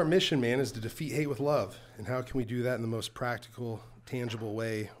 So that's our mission, man, is to defeat hate with love. And how can we do that in the most practical, tangible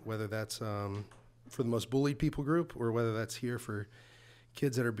way, whether that's for the most bullied people group or whether that's here for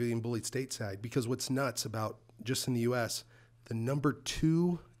kids that are being bullied stateside. Because what's nuts about just in the U.S., the number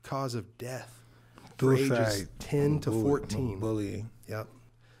 2 cause of death for ages 10 to 14. Bullying. Yep.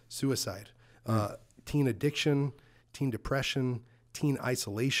 Suicide. Teen addiction, teen depression, teen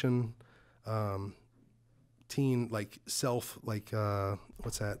isolation, teen what's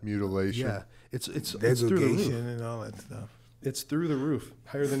that? Mutilation. Yeah, it's through the roof. And all that stuff. It's through the roof,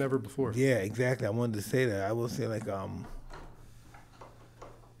 higher than ever before. Yeah, exactly. I wanted to say that. I will say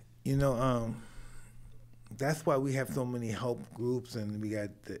that's why we have so many help groups, and we got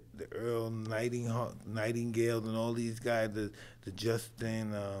the Earl Nightingales and all these guys, the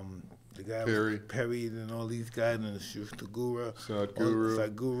Justin, the guy Perry and all these guys, and the Sadhguru,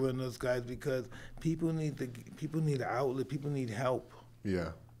 Sadhguru and those guys, because people need an outlet, people need help. Yeah.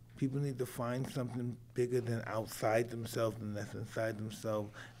 People need to find something bigger than outside themselves and that's inside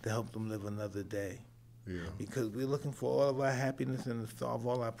themselves to help them live another day. Yeah. Because we're looking for all of our happiness and to solve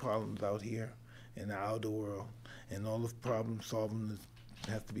all our problems out here in the outer world, and all of problem solving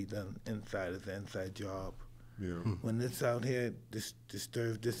has to be done inside. It's an inside job. Yeah. When this out here, this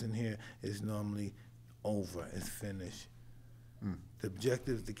in here is normally over. It's finished. The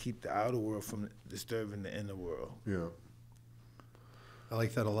objective is to keep the outer world from disturbing the inner world. Yeah. I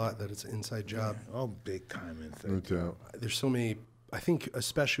like that a lot, that it's an inside job. Yeah. Oh, big time inside No job. doubt. There's so many, I think,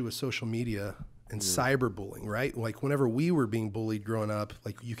 especially with social media and cyberbullying, right? Like whenever we were being bullied growing up,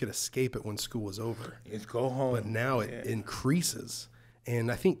 like you could escape it when school was over. It's go home. But now it increases.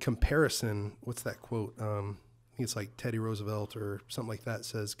 And I think comparison, what's that quote? I think it's like Teddy Roosevelt or something like that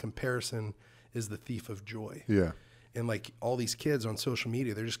says, comparison is the thief of joy. Yeah. And like all these kids on social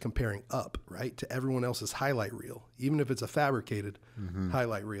media, they're just comparing up, right, to everyone else's highlight reel, even if it's a fabricated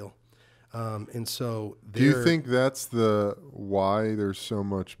highlight reel. And so do you think that's why there's so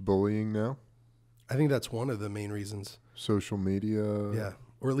much bullying now? I think that's one of the main reasons. Social media. Yeah.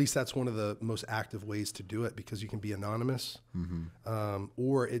 Or at least that's one of the most active ways to do it, because you can be anonymous.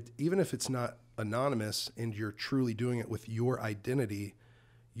 Or even if it's not anonymous and you're truly doing it with your identity,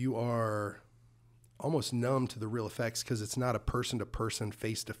 you are almost numb to the real effects because it's not a person-to-person,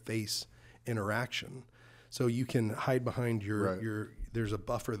 face-to-face interaction. So you can hide behind there's a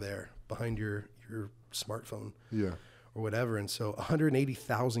buffer there behind your smartphone. Yeah. Or whatever. And so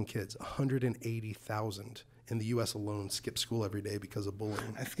 180,000 kids, 180,000 in the U.S. alone skip school every day because of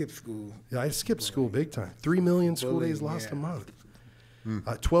bullying. I skipped school. Yeah, I skipped school big time. 3 million school days lost a month.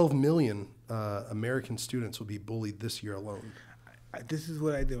 12 million American students will be bullied this year alone. This is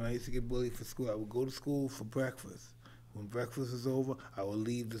what I did when I used to get bullied for school. I would go to school for breakfast. When breakfast is over, I would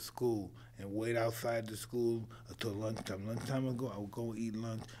leave the school and wait outside the school until lunchtime. Lunchtime I would go eat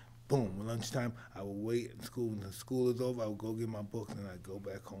lunch. Boom, lunchtime, I would wait in school. When the school is over, I would go get my books and I'd go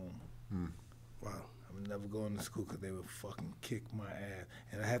back home. Wow. I would never go into school because they would fucking kick my ass.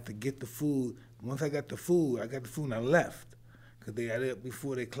 And I had to get the food. Once I got the food and I left. Because they got it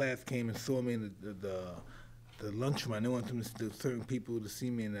before their class came and saw me in the lunchroom. I didn't want them certain people to see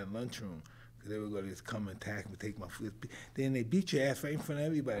me in that lunchroom. Because they were going to just come and attack me, take my food. Then they beat your ass right in front of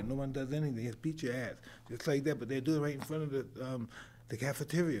everybody. No one does anything. They just beat your ass. Just like that. But they do it right in front of the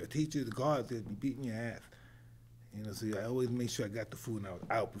cafeteria. Teachers, the guards, they'd be beating your ass. You know, so I always made sure I got the food and I was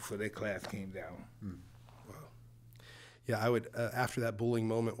out before their class came down. Wow. Yeah, I would, after that bullying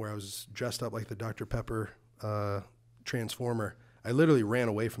moment where I was dressed up like the Dr. Pepper Transformer, I literally ran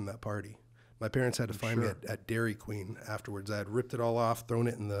away from that party. My parents had to find me at Dairy Queen afterwards. I had ripped it all off, thrown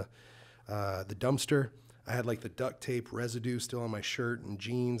it in the dumpster. I had like the duct tape residue still on my shirt and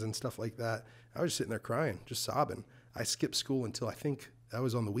jeans and stuff like that. I was just sitting there crying, just sobbing. I skipped school until I think that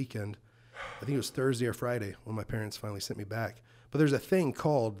was on the weekend. I think it was Thursday or Friday when my parents finally sent me back. But there's a thing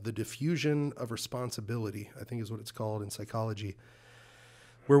called the diffusion of responsibility, I think is what it's called in psychology,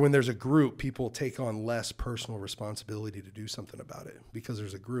 where when there's a group, people take on less personal responsibility to do something about it because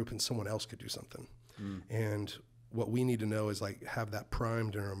there's a group and someone else could do something. And what we need to know is like have that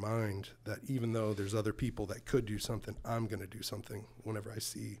primed in our mind that even though there's other people that could do something, I'm going to do something whenever I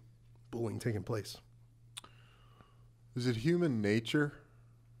see bullying taking place. Is it human nature,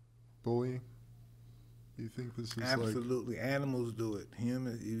 bullying? Do you think this is Absolutely. Animals do it.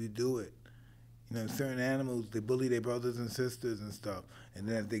 Humans, you do it. You know, certain animals, they bully their brothers and sisters and stuff. And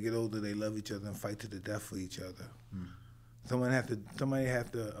then as they get older, they love each other and fight to the death for each other. Somebody has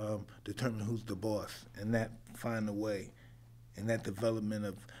to determine who's the boss and that find a way. And that development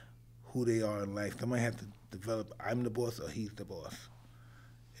of who they are in life. Somebody has to develop, I'm the boss or he's the boss.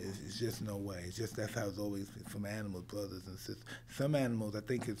 It's just no way. It's just that's how it's always been from animals, brothers and sisters. Some animals, I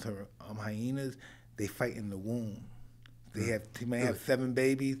think it's hyenas, they fight in the womb. They may have 7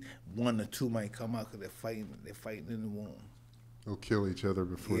 babies, 1 or 2 might come out because they're fighting in the womb. They'll kill each other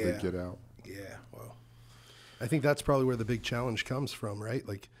before they get out. Yeah. Wow. I think that's probably where the big challenge comes from, right?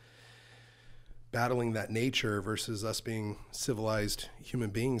 Like battling that nature versus us being civilized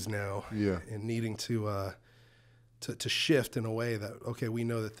human beings now. Yeah. And needing to shift in a way that, okay, we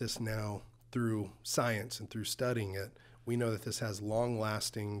know that this now through science and through studying it, we know that this has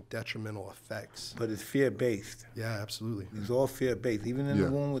long-lasting detrimental effects. But it's fear-based. Yeah, absolutely. It's all fear-based. Even in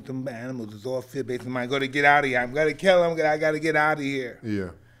the womb with the animals, it's all fear-based. I'm going to get out of here. I'm going to kill him. I got to get out of here.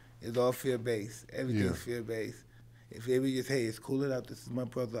 Yeah. It's all fear-based. Everything's fear-based. If they just, hey, it's cool it out. This is my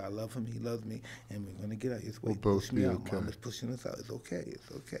brother. I love him. He loves me. And we're going to get out. Just wait. We'll both push me be out. okay. Mom is pushing us out. It's okay.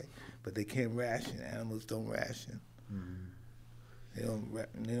 It's okay. But they can't ration. Animals don't ration. They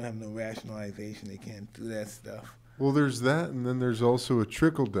don't have no rationalization. They can't do that stuff. Well, there's that, and then there's also a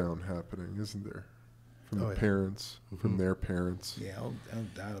trickle-down happening, isn't there? From the parents, from their parents. Yeah, I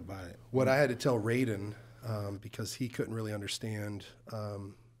don't doubt about it. What I had to tell Raiden, because he couldn't really understand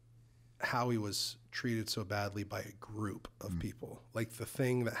how he was treated so badly by a group of people. Like the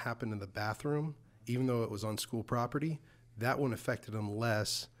thing that happened in the bathroom, even though it was on school property, that one affected him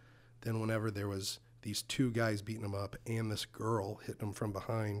less than whenever there was these 2 guys beating him up and this girl hitting him from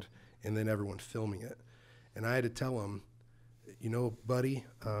behind and then everyone filming it. And I had to tell him, you know, buddy,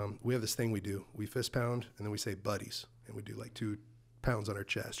 we have this thing we do. We fist pound, and then we say buddies. And we do like 2 pounds on our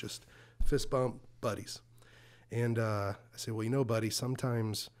chest, just fist bump, buddies. And I said, well, you know, buddy,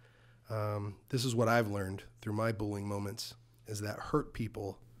 sometimes this is what I've learned through my bullying moments is that hurt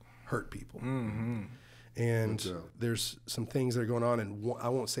people hurt people. And there's some things that are going on, and I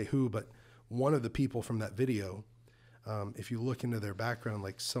won't say who, but one of the people from that video, if you look into their background,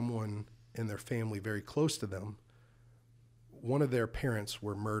 like someone in their family very close to them, one of their parents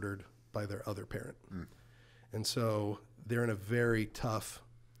were murdered by their other parent. And so they're in a very tough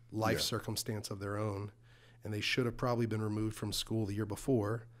life circumstance of their own, and they should have probably been removed from school the year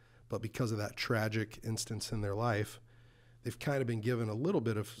before, but because of that tragic instance in their life, they've kind of been given a little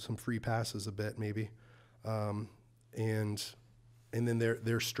bit of some free passes a bit maybe. And then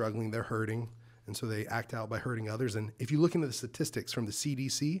they're struggling, they're hurting, and so they act out by hurting others. And if you look into the statistics from the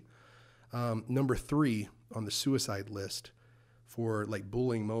CDC, number 3 on the suicide list for like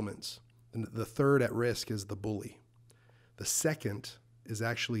bullying moments. And the 3rd at risk is the bully. The 2nd is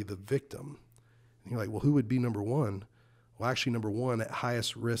actually the victim. And you're like, well, who would be number 1? Well, actually, number 1 at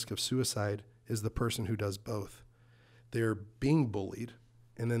highest risk of suicide is the person who does both. They're being bullied,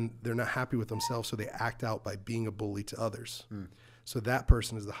 and then they're not happy with themselves, so they act out by being a bully to others. So that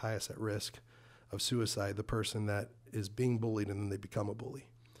person is the highest at risk of suicide, the person that is being bullied and then they become a bully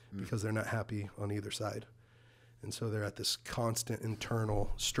because they're not happy on either side. And so they're at this constant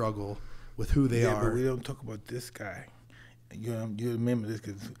internal struggle with who they are. But we don't talk about this guy. You remember this,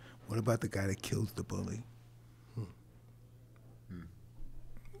 because what about the guy that kills the bully?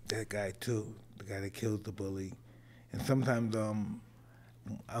 That guy too, the guy that kills the bully. And sometimes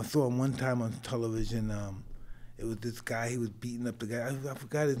I saw him one time on television. It was this guy. He was beating up the guy. I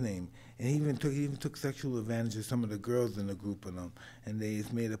forgot his name. And he even took sexual advantage of some of the girls in the group of them. And they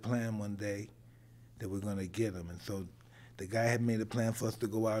just made a plan one day that we're gonna get him. And so the guy had made a plan for us to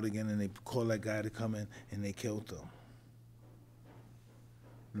go out again, and they called that guy to come in, and they killed him.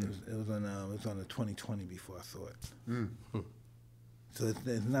 It was on the 2020 before I saw it. So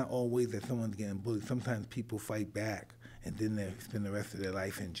it's not always that someone's getting bullied. Sometimes people fight back, and then they spend the rest of their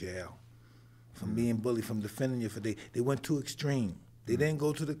life in jail. From being bullied, from defending you they went too extreme. They didn't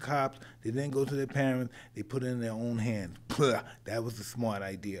go to the cops. They didn't go to their parents. They put it in their own hands. That was a smart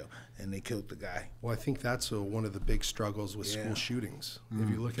idea, and they killed the guy. Well, I think that's one of the big struggles with school shootings. If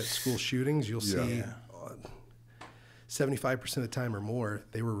you look at school shootings, you'll see 75% of the time or more,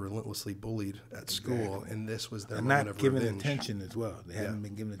 they were relentlessly bullied at school, and this was their moment of revenge. Not given revenge. attention as well. They haven't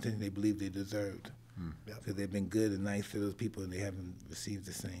been given attention they believe they deserved. Because they've been good and nice to those people, and they haven't received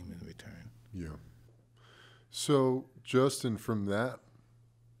the same in return. Yeah. So, Justin, from that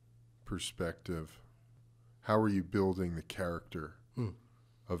perspective, how are you building the character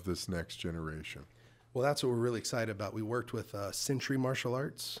of this next generation? Well, that's what we're really excited about. We worked with Century Martial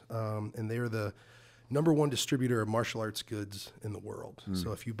Arts, and they're the #1 distributor of martial arts goods in the world.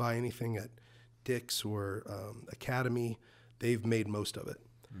 So if you buy anything at Dick's or Academy, they've made most of it.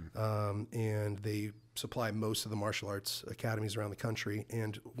 And they supply most of the martial arts academies around the country.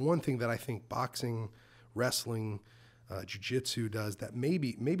 And one thing that I think boxing, wrestling, jiu-jitsu does that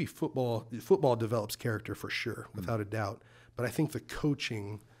maybe football develops character for sure, without a doubt. But I think the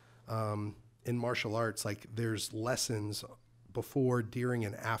coaching in martial arts, like there's lessons before, during,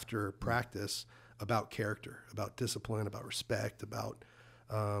 and after practice about character, about discipline, about respect, about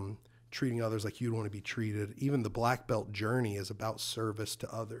treating others like you'd want to be treated. Even the black belt journey is about service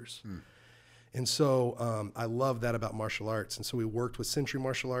to others. And so I love that about martial arts. And so we worked with Century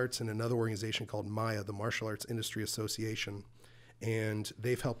Martial Arts and another organization called MAIA, the Martial Arts Industry Association. And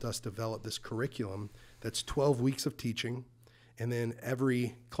they've helped us develop this curriculum that's 12 weeks of teaching. And then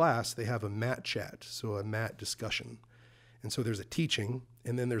every class, they have a mat chat, so a mat discussion. And so there's a teaching,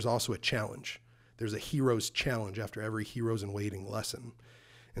 and then there's also a challenge. There's a hero's challenge after every heroes in waiting lesson.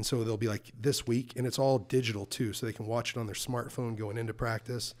 And so they'll be like this week, and it's all digital too, so they can watch it on their smartphone going into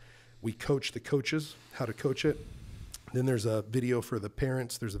practice. We coach the coaches how to coach it. Then there's a video for the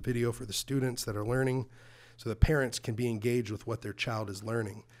parents. There's a video for the students that are learning. So the parents can be engaged with what their child is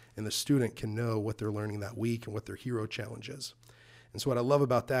learning, and the student can know what they're learning that week and what their hero challenge is. And so what I love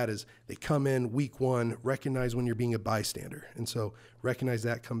about that is they come in week 1, recognize when you're being a bystander. And so recognize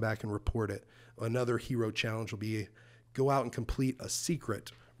that, come back and report it. Another hero challenge will be go out and complete a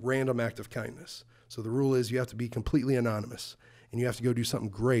secret random act of kindness. So the rule is you have to be completely anonymous, and you have to go do something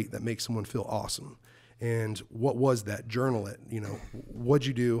great that makes someone feel awesome. And what was that? Journal it. You know, what'd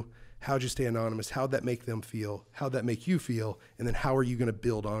you do? How'd you stay anonymous? How'd that make them feel? How'd that make you feel? And then how are you going to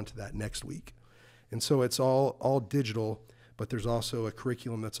build onto that next week? And so it's all digital, but there's also a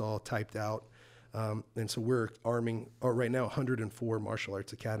curriculum that's all typed out. And so we're arming, right now 104 martial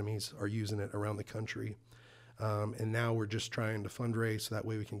arts academies are using it around the country. And now we're just trying to fundraise so that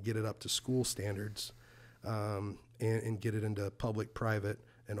way we can get it up to school standards and get it into public, private,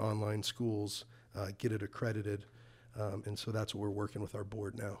 and online schools, get it accredited. And so that's what we're working with our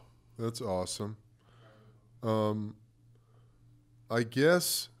board now. That's awesome. I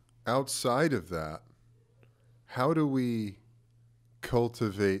guess outside of that, how do we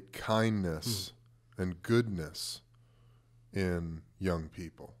cultivate kindness and goodness in young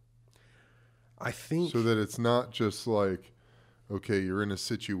people? I think so that it's not just like, okay, you're in a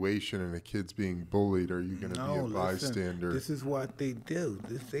situation and a kid's being bullied. Are you going to be a bystander? This is what they do.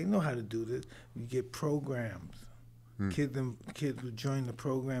 They know how to do this. You get programs. Kids will join the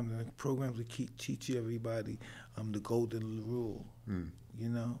programs, and the programs will teach everybody the golden rule. You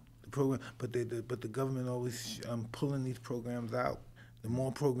know, the program. But the government always pulling these programs out. The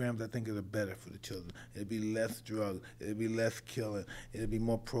more programs, I think, are the better for the children. It'll be less drugs. It'll be less killing. It'll be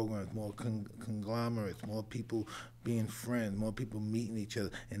more programs, more conglomerates, more people being friends, more people meeting each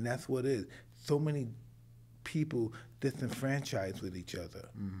other. And that's what it is. So many people disenfranchised with each other.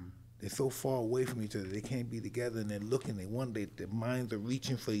 They're so far away from each other. They can't be together, and they're looking. Their minds are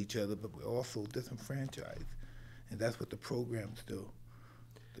reaching for each other, but we're also disenfranchised. And that's what the programs do.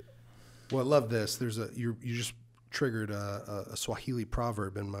 Well, I love this. There's you just triggered a Swahili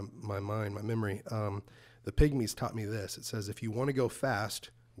proverb in my mind, my memory. The Pygmies taught me this. It says, if you want to go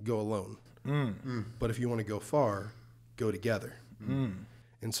fast, go alone. But if you want to go far, go together.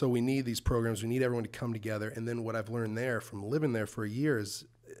 And so we need these programs. We need everyone to come together. And then what I've learned there from living there for a year is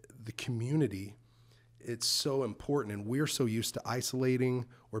the community. It's so important. And we're so used to isolating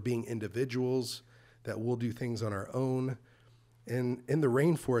or being individuals that we'll do things on our own. And in the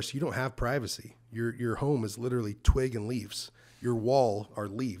rainforest, you don't have privacy. Your home is literally twig and leaves. Your wall are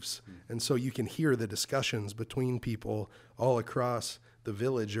leaves. And so you can hear the discussions between people all across the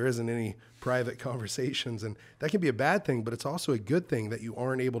village. There isn't any private conversations. And that can be a bad thing, but it's also a good thing that you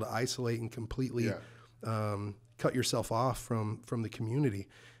aren't able to isolate and completely cut yourself off from the community.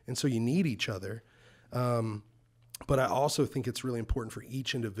 And so you need each other. But I also think it's really important for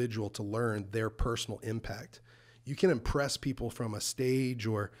each individual to learn their personal impact. You can impress people from a stage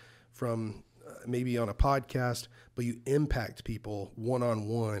or from maybe on a podcast, but you impact people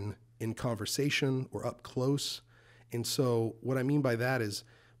one-on-one in conversation or up close. And so what I mean by that is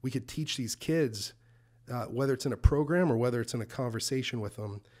we could teach these kids, whether it's in a program or whether it's in a conversation with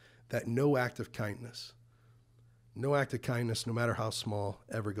them, that no act of kindness, no matter how small,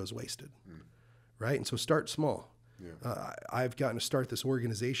 ever goes wasted. Right? And so start small. Yeah. I've gotten to start this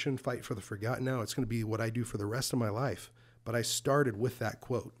organization, Fight for the Forgotten now. It's going to be what I do for the rest of my life. But I started with that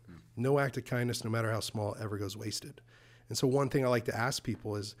quote. No act of kindness, no matter how small, ever goes wasted. And so one thing I like to ask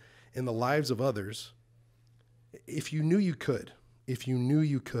people is, in the lives of others, if you knew you could,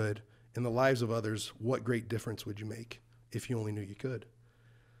 in the lives of others, what great difference would you make if you only knew you could?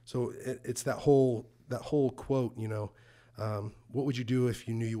 So it's that whole quote, what would you do if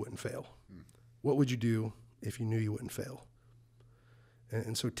you knew you wouldn't fail? What would you do if you knew you wouldn't fail?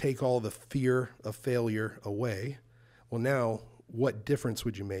 And so take all the fear of failure away. Well, now, what difference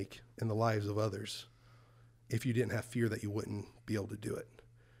would you make in the lives of others if you didn't have fear that you wouldn't be able to do it?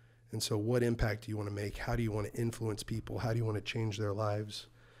 And so what impact do you want to make? How do you want to influence people? How do you want to change their lives?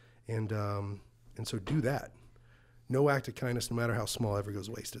 And so do that. No act of kindness, no matter how small, ever goes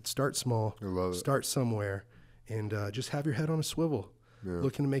wasted. Start small. I love it. Start somewhere. And just have your head on a swivel. Yeah.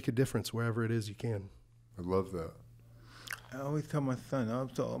 Looking to make a difference wherever it is you can. I love that. I always tell my son, I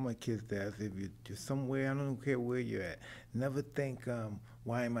always tell all my kids that if you're just somewhere, I don't care where you're at, never think,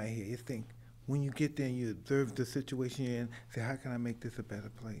 why am I here? You think, when you get there and you observe the situation you're in, say, how can I make this a better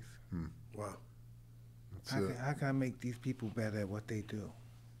place? Wow. How can I make these people better at what they do?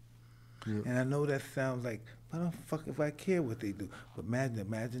 Yeah. And I know that sounds like, I don't fuck if I care what they do. But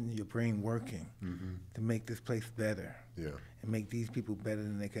imagine your brain working to make this place better. Yeah. And make these people better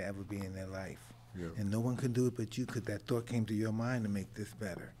than they could ever be in their life. Yeah. And no one can do it but you, because that thought came to your mind to make this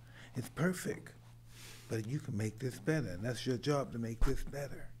better. It's perfect, but you can make this better, and that's your job, to make this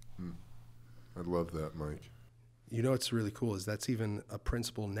better. I love that, Mike. You know what's really cool is that's even a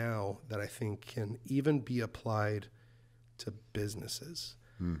principle now that I think can even be applied to businesses.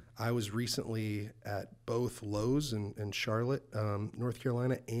 I was recently at both Lowe's in Charlotte, North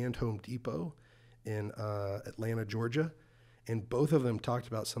Carolina, and Home Depot in Atlanta, Georgia. And both of them talked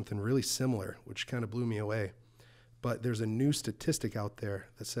about something really similar, which kind of blew me away. But there's a new statistic out there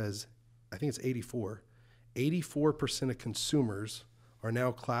that says, I think it's 84% of consumers are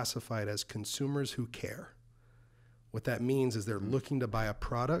now classified as consumers who care. What that means is they're looking to buy a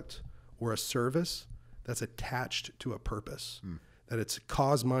product or a service that's attached to a purpose, that it's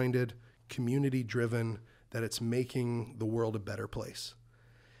cause-minded, community-driven, that it's making the world a better place.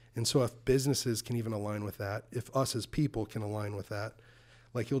 And so if businesses can even align with that, if us as people can align with that,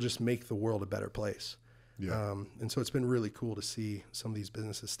 like, you'll just make the world a better place. Yeah. And so it's been really cool to see some of these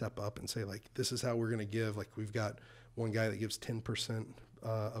businesses step up and say, like, this is how we're going to give. Like, we've got one guy that gives 10%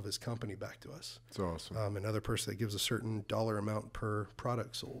 of his company back to us. It's awesome. Another person that gives a certain dollar amount per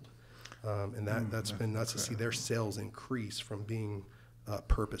product sold. And that's been nuts to see their sales increase from being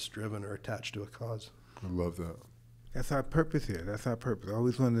purpose-driven or attached to a cause. I love that. That's our purpose here. That's our purpose. I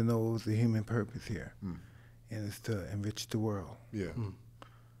always wanted to know what was the human purpose here. And it's to enrich the world. Yeah.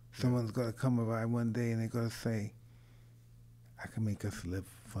 Someone's going to come around one day and they're going to say, I can make us live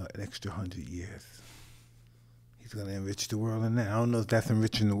for an extra 100 years. He's going to enrich the world in that. I don't know if that's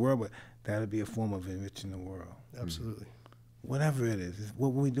enriching the world, but that'll be a form of enriching the world. Absolutely. Whatever it is.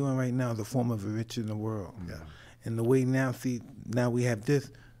 What we're doing right now is a form of enriching the world. Yeah. And the way now we have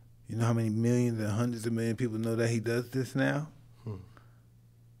this. You know how many millions and hundreds of million people know that he does this now?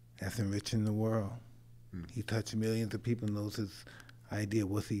 That's enriching the world. He touched millions of people, knows his idea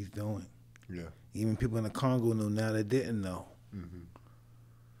what he's doing. Yeah. Even people in the Congo know now that didn't know.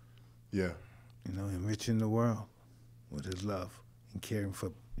 Yeah. You know, enriching the world with his love and caring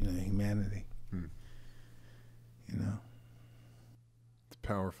for humanity. You know. It's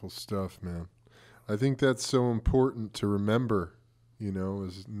powerful stuff, man. I think that's so important to remember,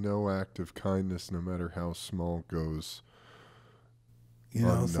 is no act of kindness, no matter how small, goes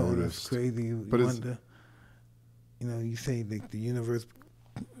unnoticed. So that's crazy. You wonder, you say the universe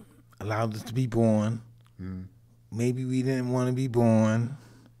allowed us to be born. Maybe we didn't want to be born,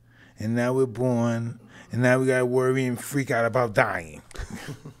 and now we're born, and now we got to worry and freak out about dying.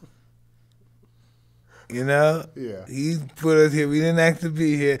 Yeah. He put us here. We didn't have to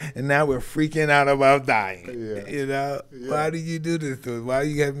be here, and now we're freaking out about dying. Yeah. Why do you do this to us? Why do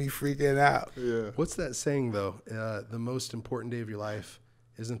you have me freaking out? Yeah. What's that saying, though? The most important day of your life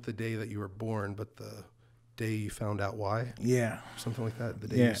isn't the day that you were born, but the day you found out why? Yeah. Something like that? The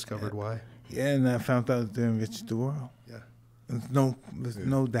day you discovered why? Yeah, and I found out to enrich the world. Yeah. There's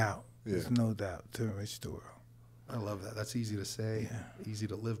no doubt. There's no doubt to enrich the world. I love that. That's easy to say, easy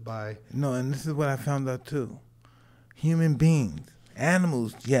to live by. No, and this is what I found out too. Human beings,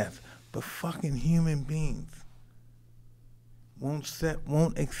 animals, yes, but fucking human beings won't accept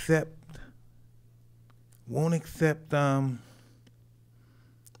the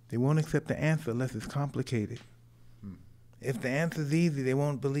answer unless it's complicated. If the answer's easy, they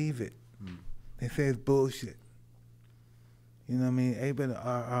won't believe it. They say it's bullshit. You know what I mean? But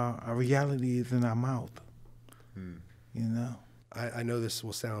our reality is in our mouth. I know this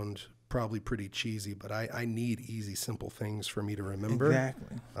will sound probably pretty cheesy, but I need easy, simple things for me to remember.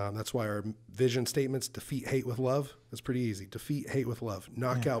 Exactly. That's why our vision statements: defeat hate with love. That's pretty easy. Defeat hate with love.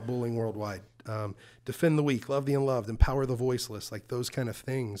 Knock out bullying worldwide. Defend the weak. Love the unloved. Empower the voiceless. Like those kind of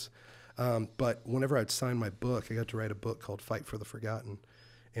things. But whenever I'd sign my book, I got to write a book called Fight for the Forgotten.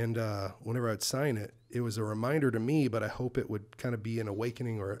 And whenever I'd sign it, it was a reminder to me, but I hope it would kind of be an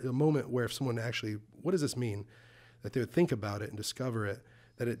awakening or a moment where if someone actually, what does this mean? That they would think about it and discover it,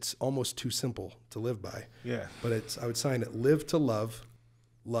 that it's almost too simple to live by. Yeah. But I would sign it, live to love,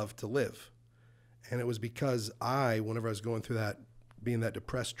 love to live. And it was because whenever I was going through that, being that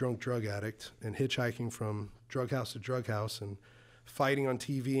depressed, drunk drug addict and hitchhiking from drug house to drug house and fighting on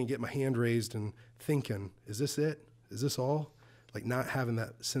TV and getting my hand raised and thinking, is this it? Is this all? Like not having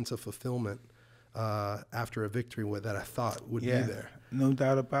that sense of fulfillment after a victory that I thought would be there. No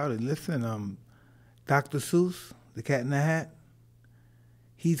doubt about it. Listen, Dr. Seuss, The Cat in the Hat,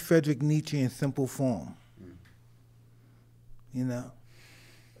 he's Friedrich Nietzsche in simple form.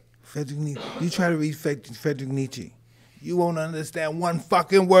 Friedrich Nietzsche. You try to read Friedrich Nietzsche, you won't understand one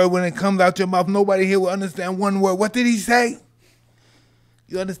fucking word when it comes out your mouth. Nobody here will understand one word. What did he say?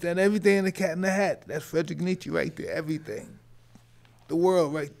 You understand everything in The Cat in the Hat. That's Friedrich Nietzsche right there, everything. The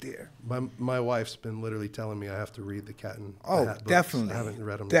world right there. My wife's been literally telling me I have to read the Cat in the Hat books. Definitely. I haven't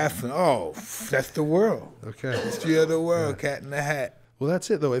read them. Definitely. Oh, that's the world. Okay. History of the world, Cat in the Hat. Well,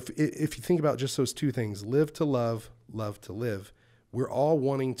 that's it, though. If you think about just those two things, live to love, love to live, we're all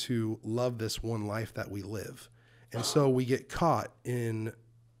wanting to love this one life that we live. And so we get caught in,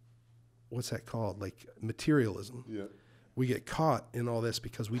 what's that called? Like materialism. Yeah. We get caught in all this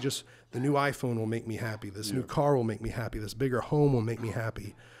because the new iPhone will make me happy. This new car will make me happy. This bigger home will make me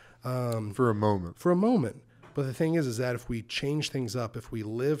happy. For a moment. For a moment. But the thing is that if we change things up, if we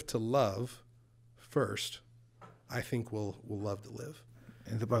live to love first, I think we'll love to live.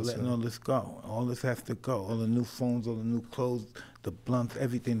 It's about letting all this go. All this has to go. All the new phones, all the new clothes, the blunts,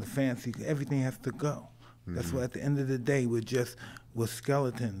 everything, the fancy, everything has to go. That's why at the end of the day, we're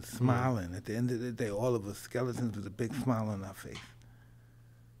skeletons smiling. At the end of the day, all of us skeletons with a big smile on our face.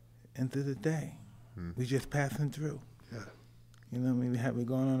 End of the day, we just passing through. Yeah. We're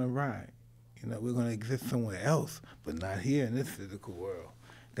going on a ride. We're going to exist somewhere else, but not here in this physical world.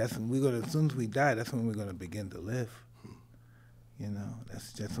 That's when as soon as we die, that's when we're going to begin to live.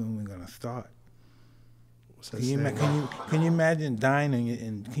 That's just when we're going to start. Can you imagine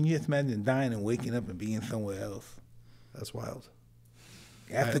dying can you just imagine dying and waking up and being somewhere else? That's wild.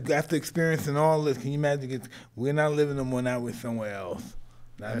 After experiencing all this, can you imagine we're not living no more, now we're somewhere else.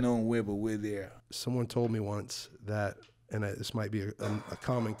 Not knowing where, but we're there. Someone told me once that, and this might be a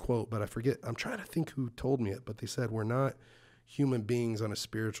common quote, but I forget. I'm trying to think who told me it, but they said we're not human beings on a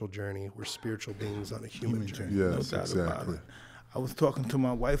spiritual journey. We're spiritual beings on a human journey. Yes, exactly. I was talking to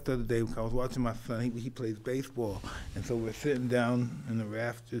my wife the other day because I was watching my son. He plays baseball, and so we're sitting down in the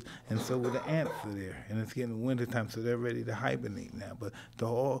rafters, and so the ants are there, and it's getting wintertime, so they're ready to hibernate now. But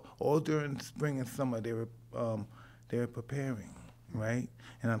all during spring and summer, they were preparing, right?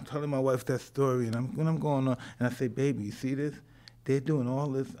 And I'm telling my wife that story, and when I'm going on, and I say, baby, you see this? They're doing all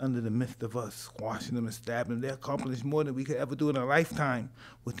this under the midst of us, squashing them and stabbing them. They accomplished more than we could ever do in a lifetime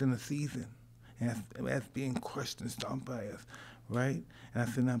within a season. And that's being crushed and stomped by us. right? And I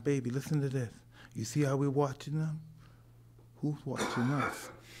said, now, baby, listen to this. You see how we're watching them? Who's watching us?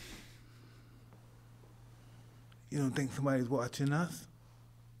 You don't think somebody's watching us?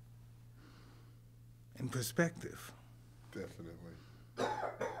 In perspective. Definitely.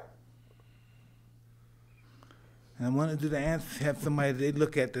 And I wanted to do the ants have somebody they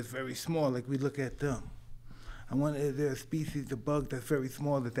look at that's very small, like we look at them. I wonder if there's a species of bug that's very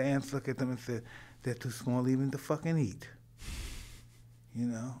small that the ants look at them and say, they're too small even to fucking eat. You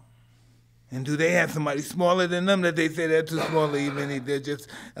know? And do they have somebody smaller than them that they say they're too small to even eat? They're just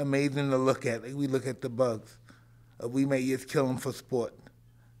amazing to look at. Like we look at the bugs. We may just kill them for sport.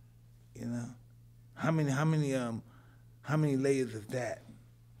 You know? How many layers is that?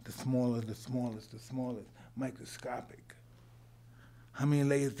 The smallest, the smallest, the smallest. Microscopic. How many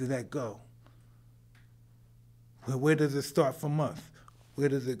layers does that go? Where does it start from us? Where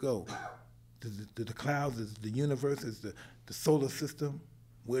does it go? The clouds, is the universe, is the solar system?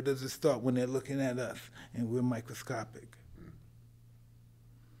 Where does it start when they're looking at us and we're microscopic?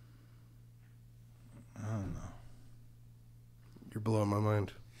 I don't know. You're blowing my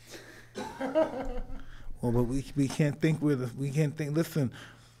mind. Well, but we can't think listen,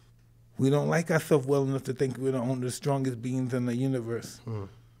 we don't like ourselves well enough to think we're the strongest beings in the universe.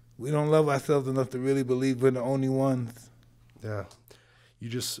 We don't love ourselves enough to really believe we're the only ones. Yeah. You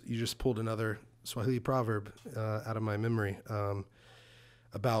just pulled another Swahili proverb out of my memory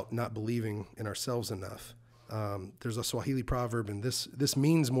about not believing in ourselves enough. There's a Swahili proverb, and this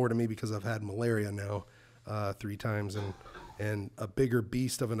means more to me because I've had malaria now 3 times, and a bigger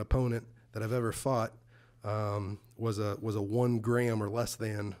beast of an opponent that I've ever fought was a 1 gram or less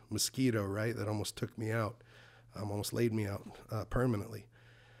than mosquito, right? That almost took me out, almost laid me out permanently.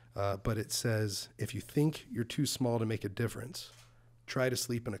 But it says, if you think you're too small to make a difference, try to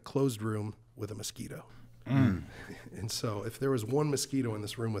sleep in a closed room with a mosquito. And so if there was 1 mosquito in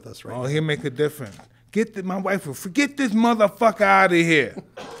this room with us right now. He'll make a difference. My wife will forget this motherfucker out of here.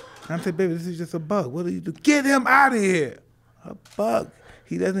 And I said, baby, this is just a bug. What do you do? Get him out of here. A bug.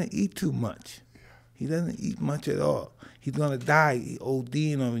 He doesn't eat too much. He doesn't eat much at all. He's going to die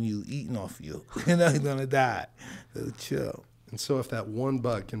ODing on you, eating off you. You know, he's going to die. So chill. And so if that 1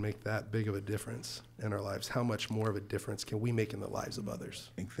 bug can make that big of a difference in our lives, how much more of a difference can we make in the lives of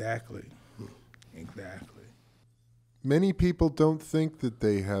others? Exactly. Exactly. Many people don't think that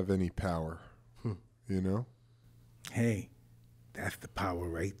they have any power, you know? Hey, that's the power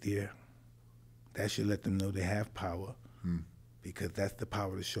right there. That should let them know they have power, because that's the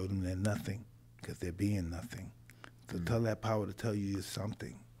power to show them they're nothing, because they're being nothing. So tell that power to tell you you're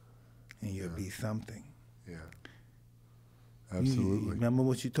something, and you'll be something. Yeah. Absolutely. You remember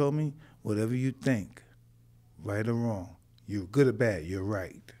what you told me? Whatever you think, right or wrong, you're good or bad, you're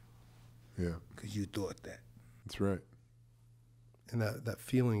right. Yeah. Because you thought that. That's right. And that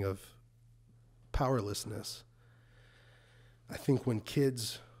feeling of powerlessness, I think when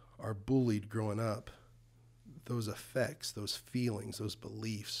kids are bullied growing up, those effects, those feelings, those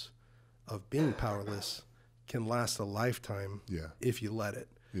beliefs of being powerless can last a lifetime if you let it.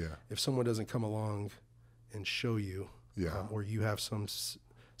 Yeah. If someone doesn't come along and show you, or you have some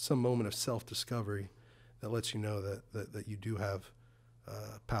moment of self-discovery that lets you know that you do have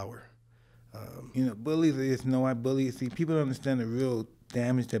power. You know, bullies are just I bully. See, people don't understand the real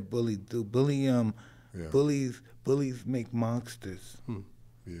damage that bullies do. Bullies make monsters.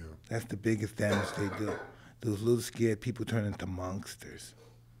 Yeah. That's the biggest damage they do. Those little scared people turn into monsters.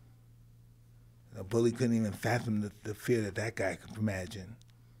 A bully couldn't even fathom the fear that guy could imagine.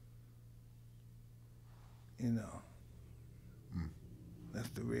 You know. That's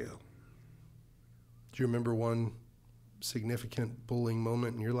the real. Do you remember one significant bullying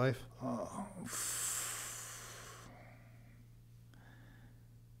moment in your life? Oh.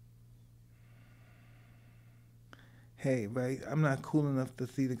 Hey, right? I'm not cool enough to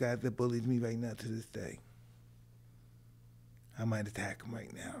see the guys that bullied me right now to this day. I might attack them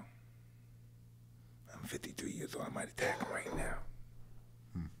right now. I'm 53 years old. I might attack them right now.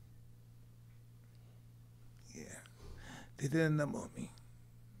 Yeah. They did a number on me.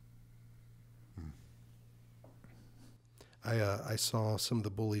 I saw some of the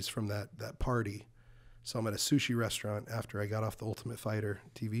bullies from that party. Saw them at a sushi restaurant after I got off the Ultimate Fighter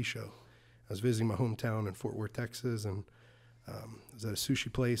TV show. I was visiting my hometown in Fort Worth, Texas, and I was at a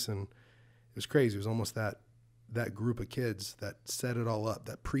sushi place, and it was crazy. It was almost that group of kids that set it all up,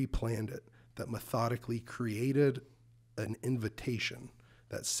 that pre-planned it, that methodically created an invitation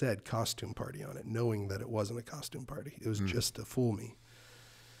that said costume party on it, knowing that it wasn't a costume party. It was just to fool me.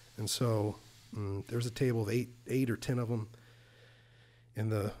 And so there was a table of eight or 10 of them,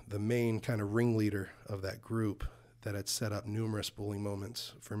 and the main kind of ringleader of that group, that had set up numerous bullying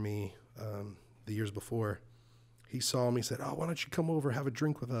moments for me the years before. He saw me, said, "Oh, why don't you come over, have a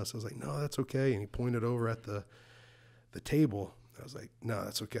drink with us?" I was like, "No, that's okay." And he pointed over at the table. I was like, "No,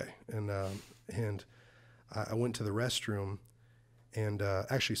 that's okay." And I went to the restroom, and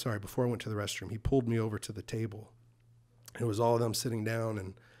actually, sorry, before I went to the restroom, he pulled me over to the table. It was all of them sitting down,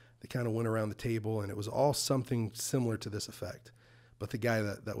 and they kind of went around the table, and it was all something similar to this effect. But the guy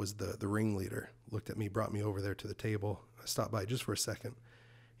that was the ringleader looked at me, brought me over there to the table. I stopped by just for a second.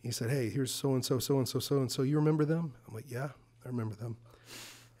 He said, "Hey, here's so-and-so, so-and-so, so-and-so. You remember them?" I'm like, "Yeah, I remember them."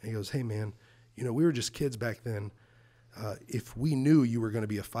 And he goes, "Hey, man, you know, we were just kids back then. If we knew you were going to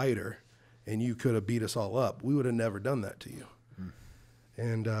be a fighter and you could have beat us all up, we would have never done that to you."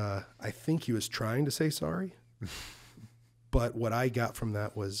 And I think he was trying to say sorry. But what I got from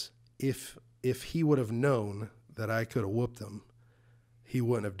that was if he would have known that I could have whooped him, he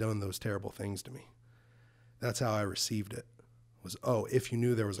wouldn't have done those terrible things to me. That's how I received it. Was, oh, if you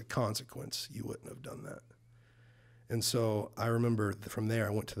knew there was a consequence, you wouldn't have done that. And so I remember from there,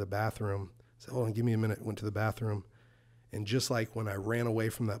 I went to the bathroom, said, "Hold on, give me a minute," went to the bathroom. And just like when I ran away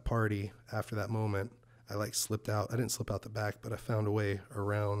from that party after that moment, I like slipped out. I didn't slip out the back, but I found a way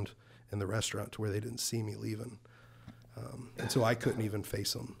around in the restaurant to where they didn't see me leaving. And so I couldn't even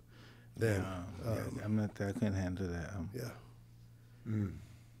face them then. I couldn't handle that. Yeah.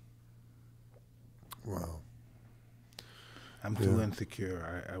 Wow. I'm too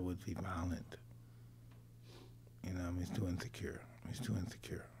insecure. I would be violent. You know, he's too insecure. He's too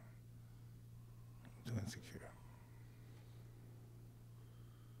insecure. Too insecure.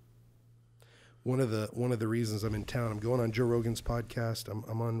 One of the reasons I'm in town, I'm going on Joe Rogan's podcast.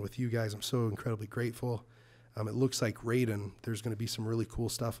 I'm on with you guys. I'm so incredibly grateful. It looks like Raiden, there's going to be some really cool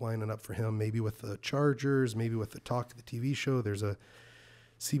stuff lining up for him, maybe with the Chargers, maybe with the Talk, the TV show. There's a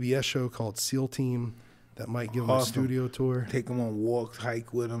CBS show called SEAL Team that might give him a studio tour. Take him on walks,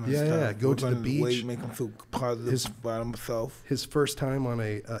 hike with him and stuff. Yeah, go to the beach. Make him feel positive about himself. His first time on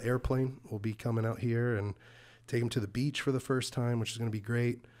a airplane will be coming out here, and take him to the beach for the first time, which is going to be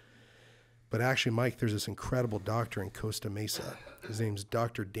great. But actually, Mike, there's this incredible doctor in Costa Mesa. His name's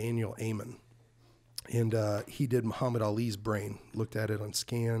Dr. Daniel Amen. And he did Muhammad Ali's brain, looked at it on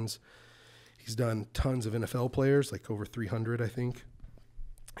scans. He's done tons of NFL players, like over 300, I think.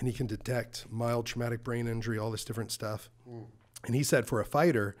 And he can detect mild traumatic brain injury, all this different stuff. And he said, for a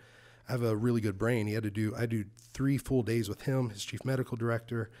fighter, I have a really good brain. I do 3 full days with him, his chief medical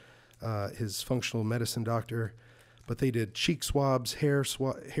director, his functional medicine doctor. But they did cheek swabs, hair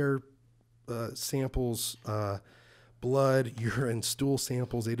samples, blood, urine, stool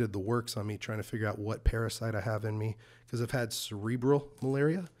samples. They did the works on me, trying to figure out what parasite I have in me, because I've had cerebral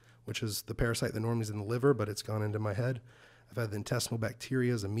malaria, which is the parasite that normally is in the liver, but it's gone into my head. I've had the intestinal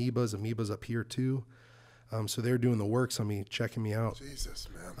bacteria, amoebas up here too. So they're doing the works on me, checking me out. Jesus,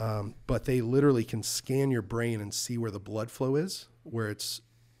 man. But they literally can scan your brain and see where the blood flow is, where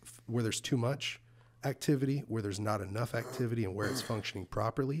there's too much activity, where there's not enough activity, and where it's functioning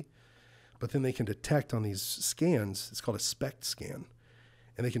properly. But then they can detect on these scans, it's called a SPECT scan,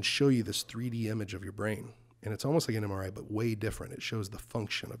 and they can show you this 3D image of your brain. And it's almost like an MRI, but way different. It shows the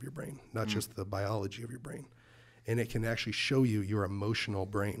function of your brain, not just the biology of your brain. And it can actually show you your emotional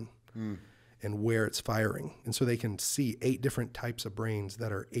brain and where it's firing. And so they can see 8 different types of brains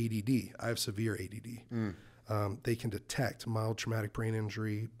that are ADD. I have severe ADD. They can detect mild traumatic brain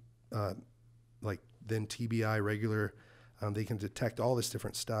injury, like then TBI, regular. They can detect all this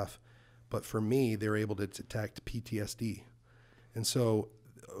different stuff. But for me, they're able to detect PTSD. And so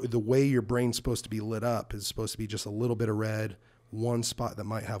the way your brain's supposed to be lit up is supposed to be just a little bit of red, one spot that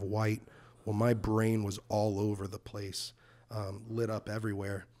might have white. Well, my brain was all over the place, lit up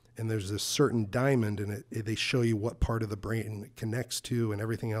everywhere. And there's this certain diamond, and they show you what part of the brain it connects to and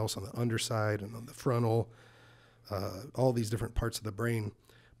everything else on the underside and on the frontal, all these different parts of the brain.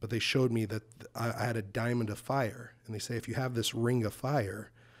 But they showed me that I had a diamond of fire. And they say if you have this ring of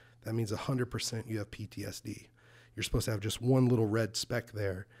fire, that means 100% you have PTSD. You're supposed to have just one little red speck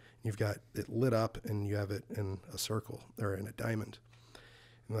there. You've got it lit up, and you have it in a circle or in a diamond.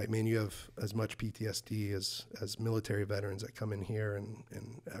 And like, man, you have as much PTSD as military veterans that come in here and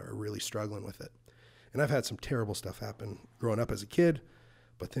are really struggling with it. And I've had some terrible stuff happen growing up as a kid,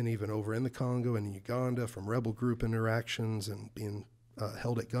 but then even over in the Congo and in Uganda from rebel group interactions and being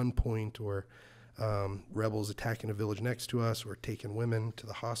held at gunpoint, or rebels attacking a village next to us, or taking women to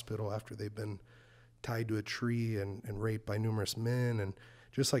the hospital after they've been tied to a tree and raped by numerous men, and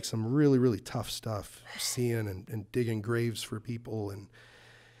just like some really, really tough stuff, seeing and digging graves for people and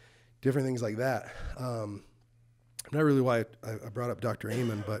different things like that. not really why I brought up Dr.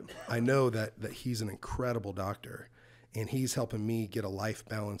 Amen, but I know that he's an incredible doctor, and he's helping me get a life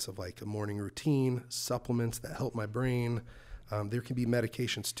balance of like a morning routine, supplements that help my brain. There can be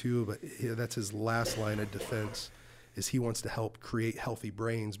medications too, but that's his last line of defense, is he wants to help create healthy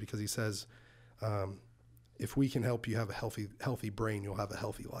brains, because he says, if we can help you have a healthy brain, you'll have a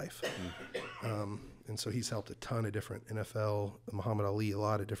healthy life. And so he's helped a ton of different NFL, Muhammad Ali, a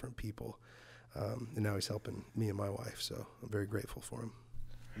lot of different people. And now he's helping me and my wife, so I'm very grateful for him.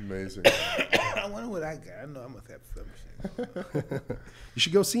 Amazing. I wonder what I got. I know I must have some shit. You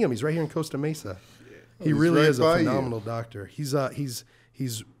should go see him. He's right here in Costa Mesa. Oh, He really right is a by phenomenal doctor. He's a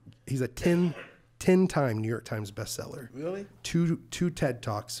 10-time New York Times bestseller. Really? Two TED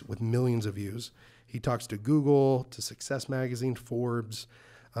Talks with millions of views. He talks to Google, to Success Magazine, Forbes.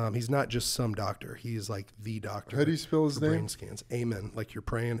 He's not just some doctor. He is like the doctor. How do you spell his for name? brain scans. Amen. Like you're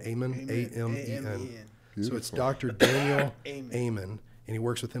praying. Amen. A-M-E-N. So it's Beautiful. Dr. Daniel Amen. And he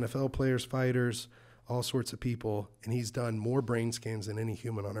works with NFL players, fighters, all sorts of people. And he's done more brain scans than any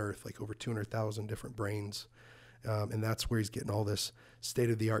human on earth, like over 200,000 different brains. And that's where he's getting all this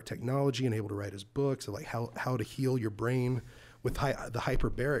state-of-the-art technology and able to write his books of like how to heal your brain. With the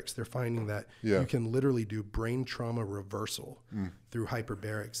hyperbarics, they're finding that you can literally do brain trauma reversal through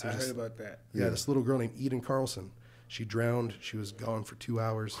hyperbarics. I heard about that. Yeah, this little girl named Eden Carlson. She drowned. She was gone for 2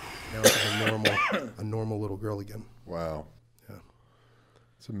 hours. Now she's a normal little girl again. Wow. Yeah.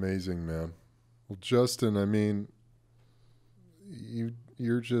 It's amazing, man. Well, Justin, I mean,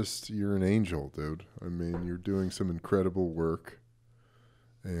 you're an angel, dude. I mean, you're doing some incredible work,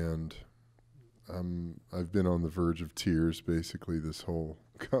 and I've been on the verge of tears basically this whole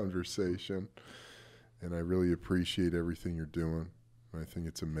conversation, and I really appreciate everything you're doing. I think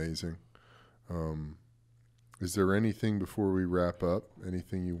it's amazing. Is there anything before we wrap up,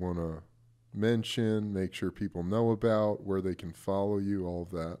 anything you want to mention, make sure people know about, where they can follow you, all of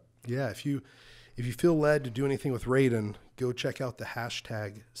that? Yeah, if you feel led to do anything with Raiden, go check out the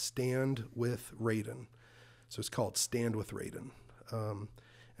hashtag Stand with Raiden. So it's called Stand with Raiden.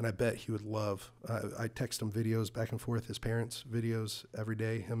 And I bet he would love, I text him videos back and forth, his parents' videos every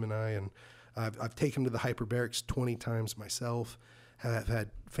day, him and I. And I've taken him to the hyperbarics 20 times myself. Have had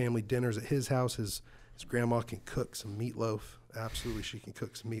family dinners at his house. His grandma can cook some meatloaf. Absolutely, she can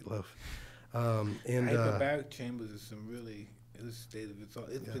cook some meatloaf. And hyperbaric chambers is some really, it's state of its own.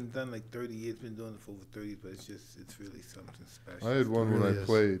 It's been done like 30 years, been doing it for over 30 years, but it's really something special. I had one when I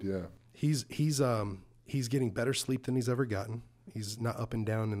played, yeah. He's getting better sleep than he's ever gotten. He's not up and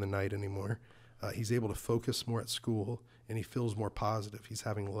down in the night anymore. He's able to focus more at school, and he feels more positive. He's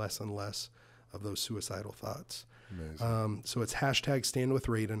having less and less of those suicidal thoughts. Amazing. So it's hashtag Stand with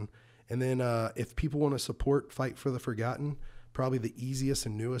Raiden. And then if people want to support Fight for the Forgotten, probably the easiest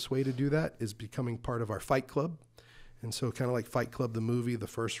and newest way to do that is becoming part of our Fight Club. And so kind of like Fight Club, the movie, the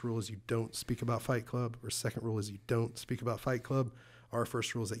first rule is you don't speak about Fight Club, or second rule is you don't speak about Fight Club. Our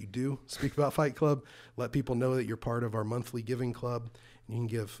first rule is that you do speak about Fight Club. Let people know that you're part of our monthly giving club. And you can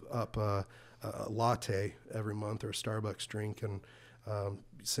give up a latte every month or a Starbucks drink, and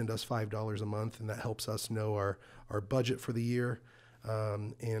send us $5 a month, and that helps us know our budget for the year.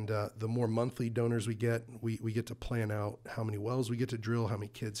 And the more monthly donors we get to plan out how many wells we get to drill, how many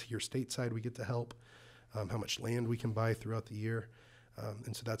kids here stateside we get to help, how much land we can buy throughout the year.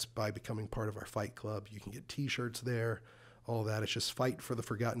 And so that's by becoming part of our Fight Club. You can get T-shirts there. All that. It's just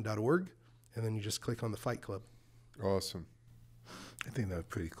fightfortheforgotten.org, and then you just click on the Fight Club. Awesome. I think that was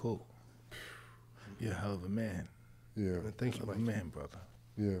pretty cool. You're a hell of a man. Yeah. And thank you, Hell of Mike. a man, brother.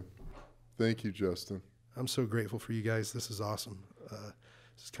 Yeah. Thank you, Justin. I'm so grateful for you guys. This is awesome.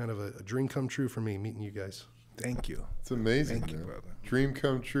 This is kind of a dream come true for me, meeting you guys. Thank you. It's amazing, Thank you, man. brother. Dream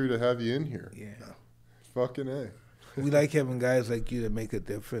come true to have you in here. Yeah. Fucking A. We like having guys like you that make a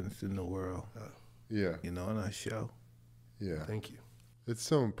difference in the world, Yeah. you know, on our show. Yeah. Thank you. It's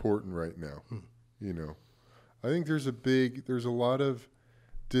so important right now. You know, I think there's a lot of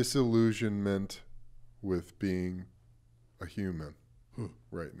disillusionment with being a human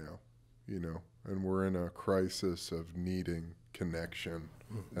right now, you know, and we're in a crisis of needing connection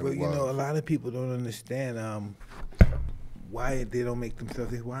and Well, you know, a love. lot of people don't understand why they don't make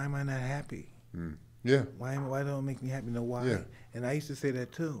themselves say, why am I not happy? Yeah. Why don't it make me happy? No, why? Yeah. And I used to say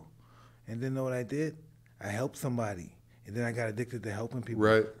that too. And then know what I did? I helped somebody. And then I got addicted to helping people.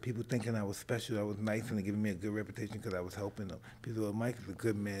 Right. People thinking I was special, I was nice, and they giving me a good reputation because I was helping them. People said, well, Mike is a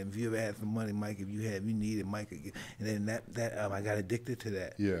good man. If you ever had some money, Mike, if you needed Mike again. And then that I got addicted to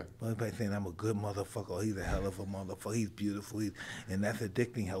that. Yeah. Everybody saying I'm a good motherfucker. Oh, he's a hell of a motherfucker. He's beautiful. And that's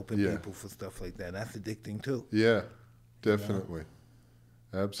addicting, helping Yeah. people for stuff like that. That's addicting too. Yeah. Definitely.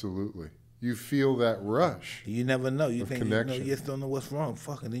 Absolutely. you feel that rush. You never know. You Of think connection. you just don't know what's wrong.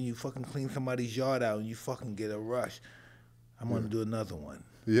 Fucking then you fucking clean somebody's yard out and you fucking get a rush. I'm gonna do another one.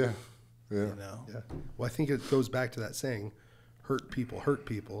 Yeah, yeah, You know. Yeah. Well, I think it goes back to that saying, hurt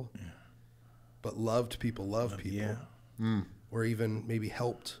people, but loved people love people. Yeah. Or even maybe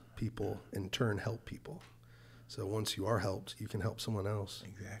helped people in turn help people. So once you are helped, you can help someone else.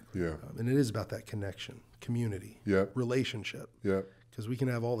 Exactly. yeah, And it is about that connection, community, Yep. relationship. yeah, Because we can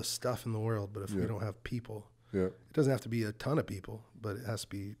have all the stuff in the world, but if we don't have people, yeah. it doesn't have to be a ton of people, but it has to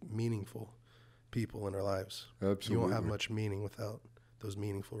be meaningful people in our lives. Absolutely. You won't have much meaning without those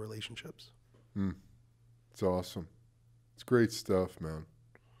meaningful relationships. It's awesome. It's great stuff, man.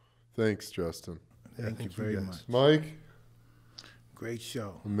 Thanks, Justin. Yeah, Thank you very guys. much. Mike, Great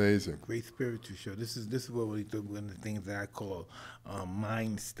show. amazing. Great spiritual show. This is what we do. One of the things that I call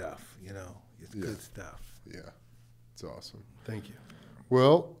mind stuff. You know, it's good stuff. Yeah, it's awesome. Thank you.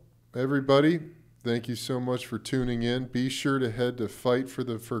 Well, everybody, thank you so much for tuning in. Be sure to head to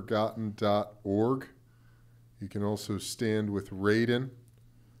fightfortheforgotten.org. You can also stand with Raiden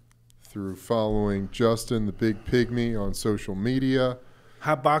through following Justin the Big Pygmy on social media.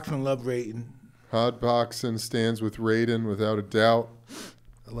 Hotboxin love rating. Hotboxin stands with Raiden without a doubt.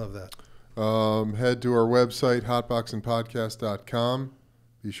 I love that. Head to our website, hotboxingpodcast.com.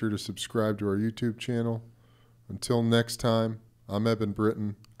 Be sure to subscribe to our YouTube channel. Until next time, I'm Eben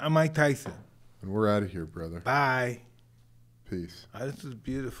Britton, I'm Mike Tyson. and we're out of here, brother. Bye. Peace. Oh, this is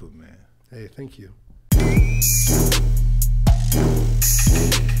beautiful, man. Hey, thank you.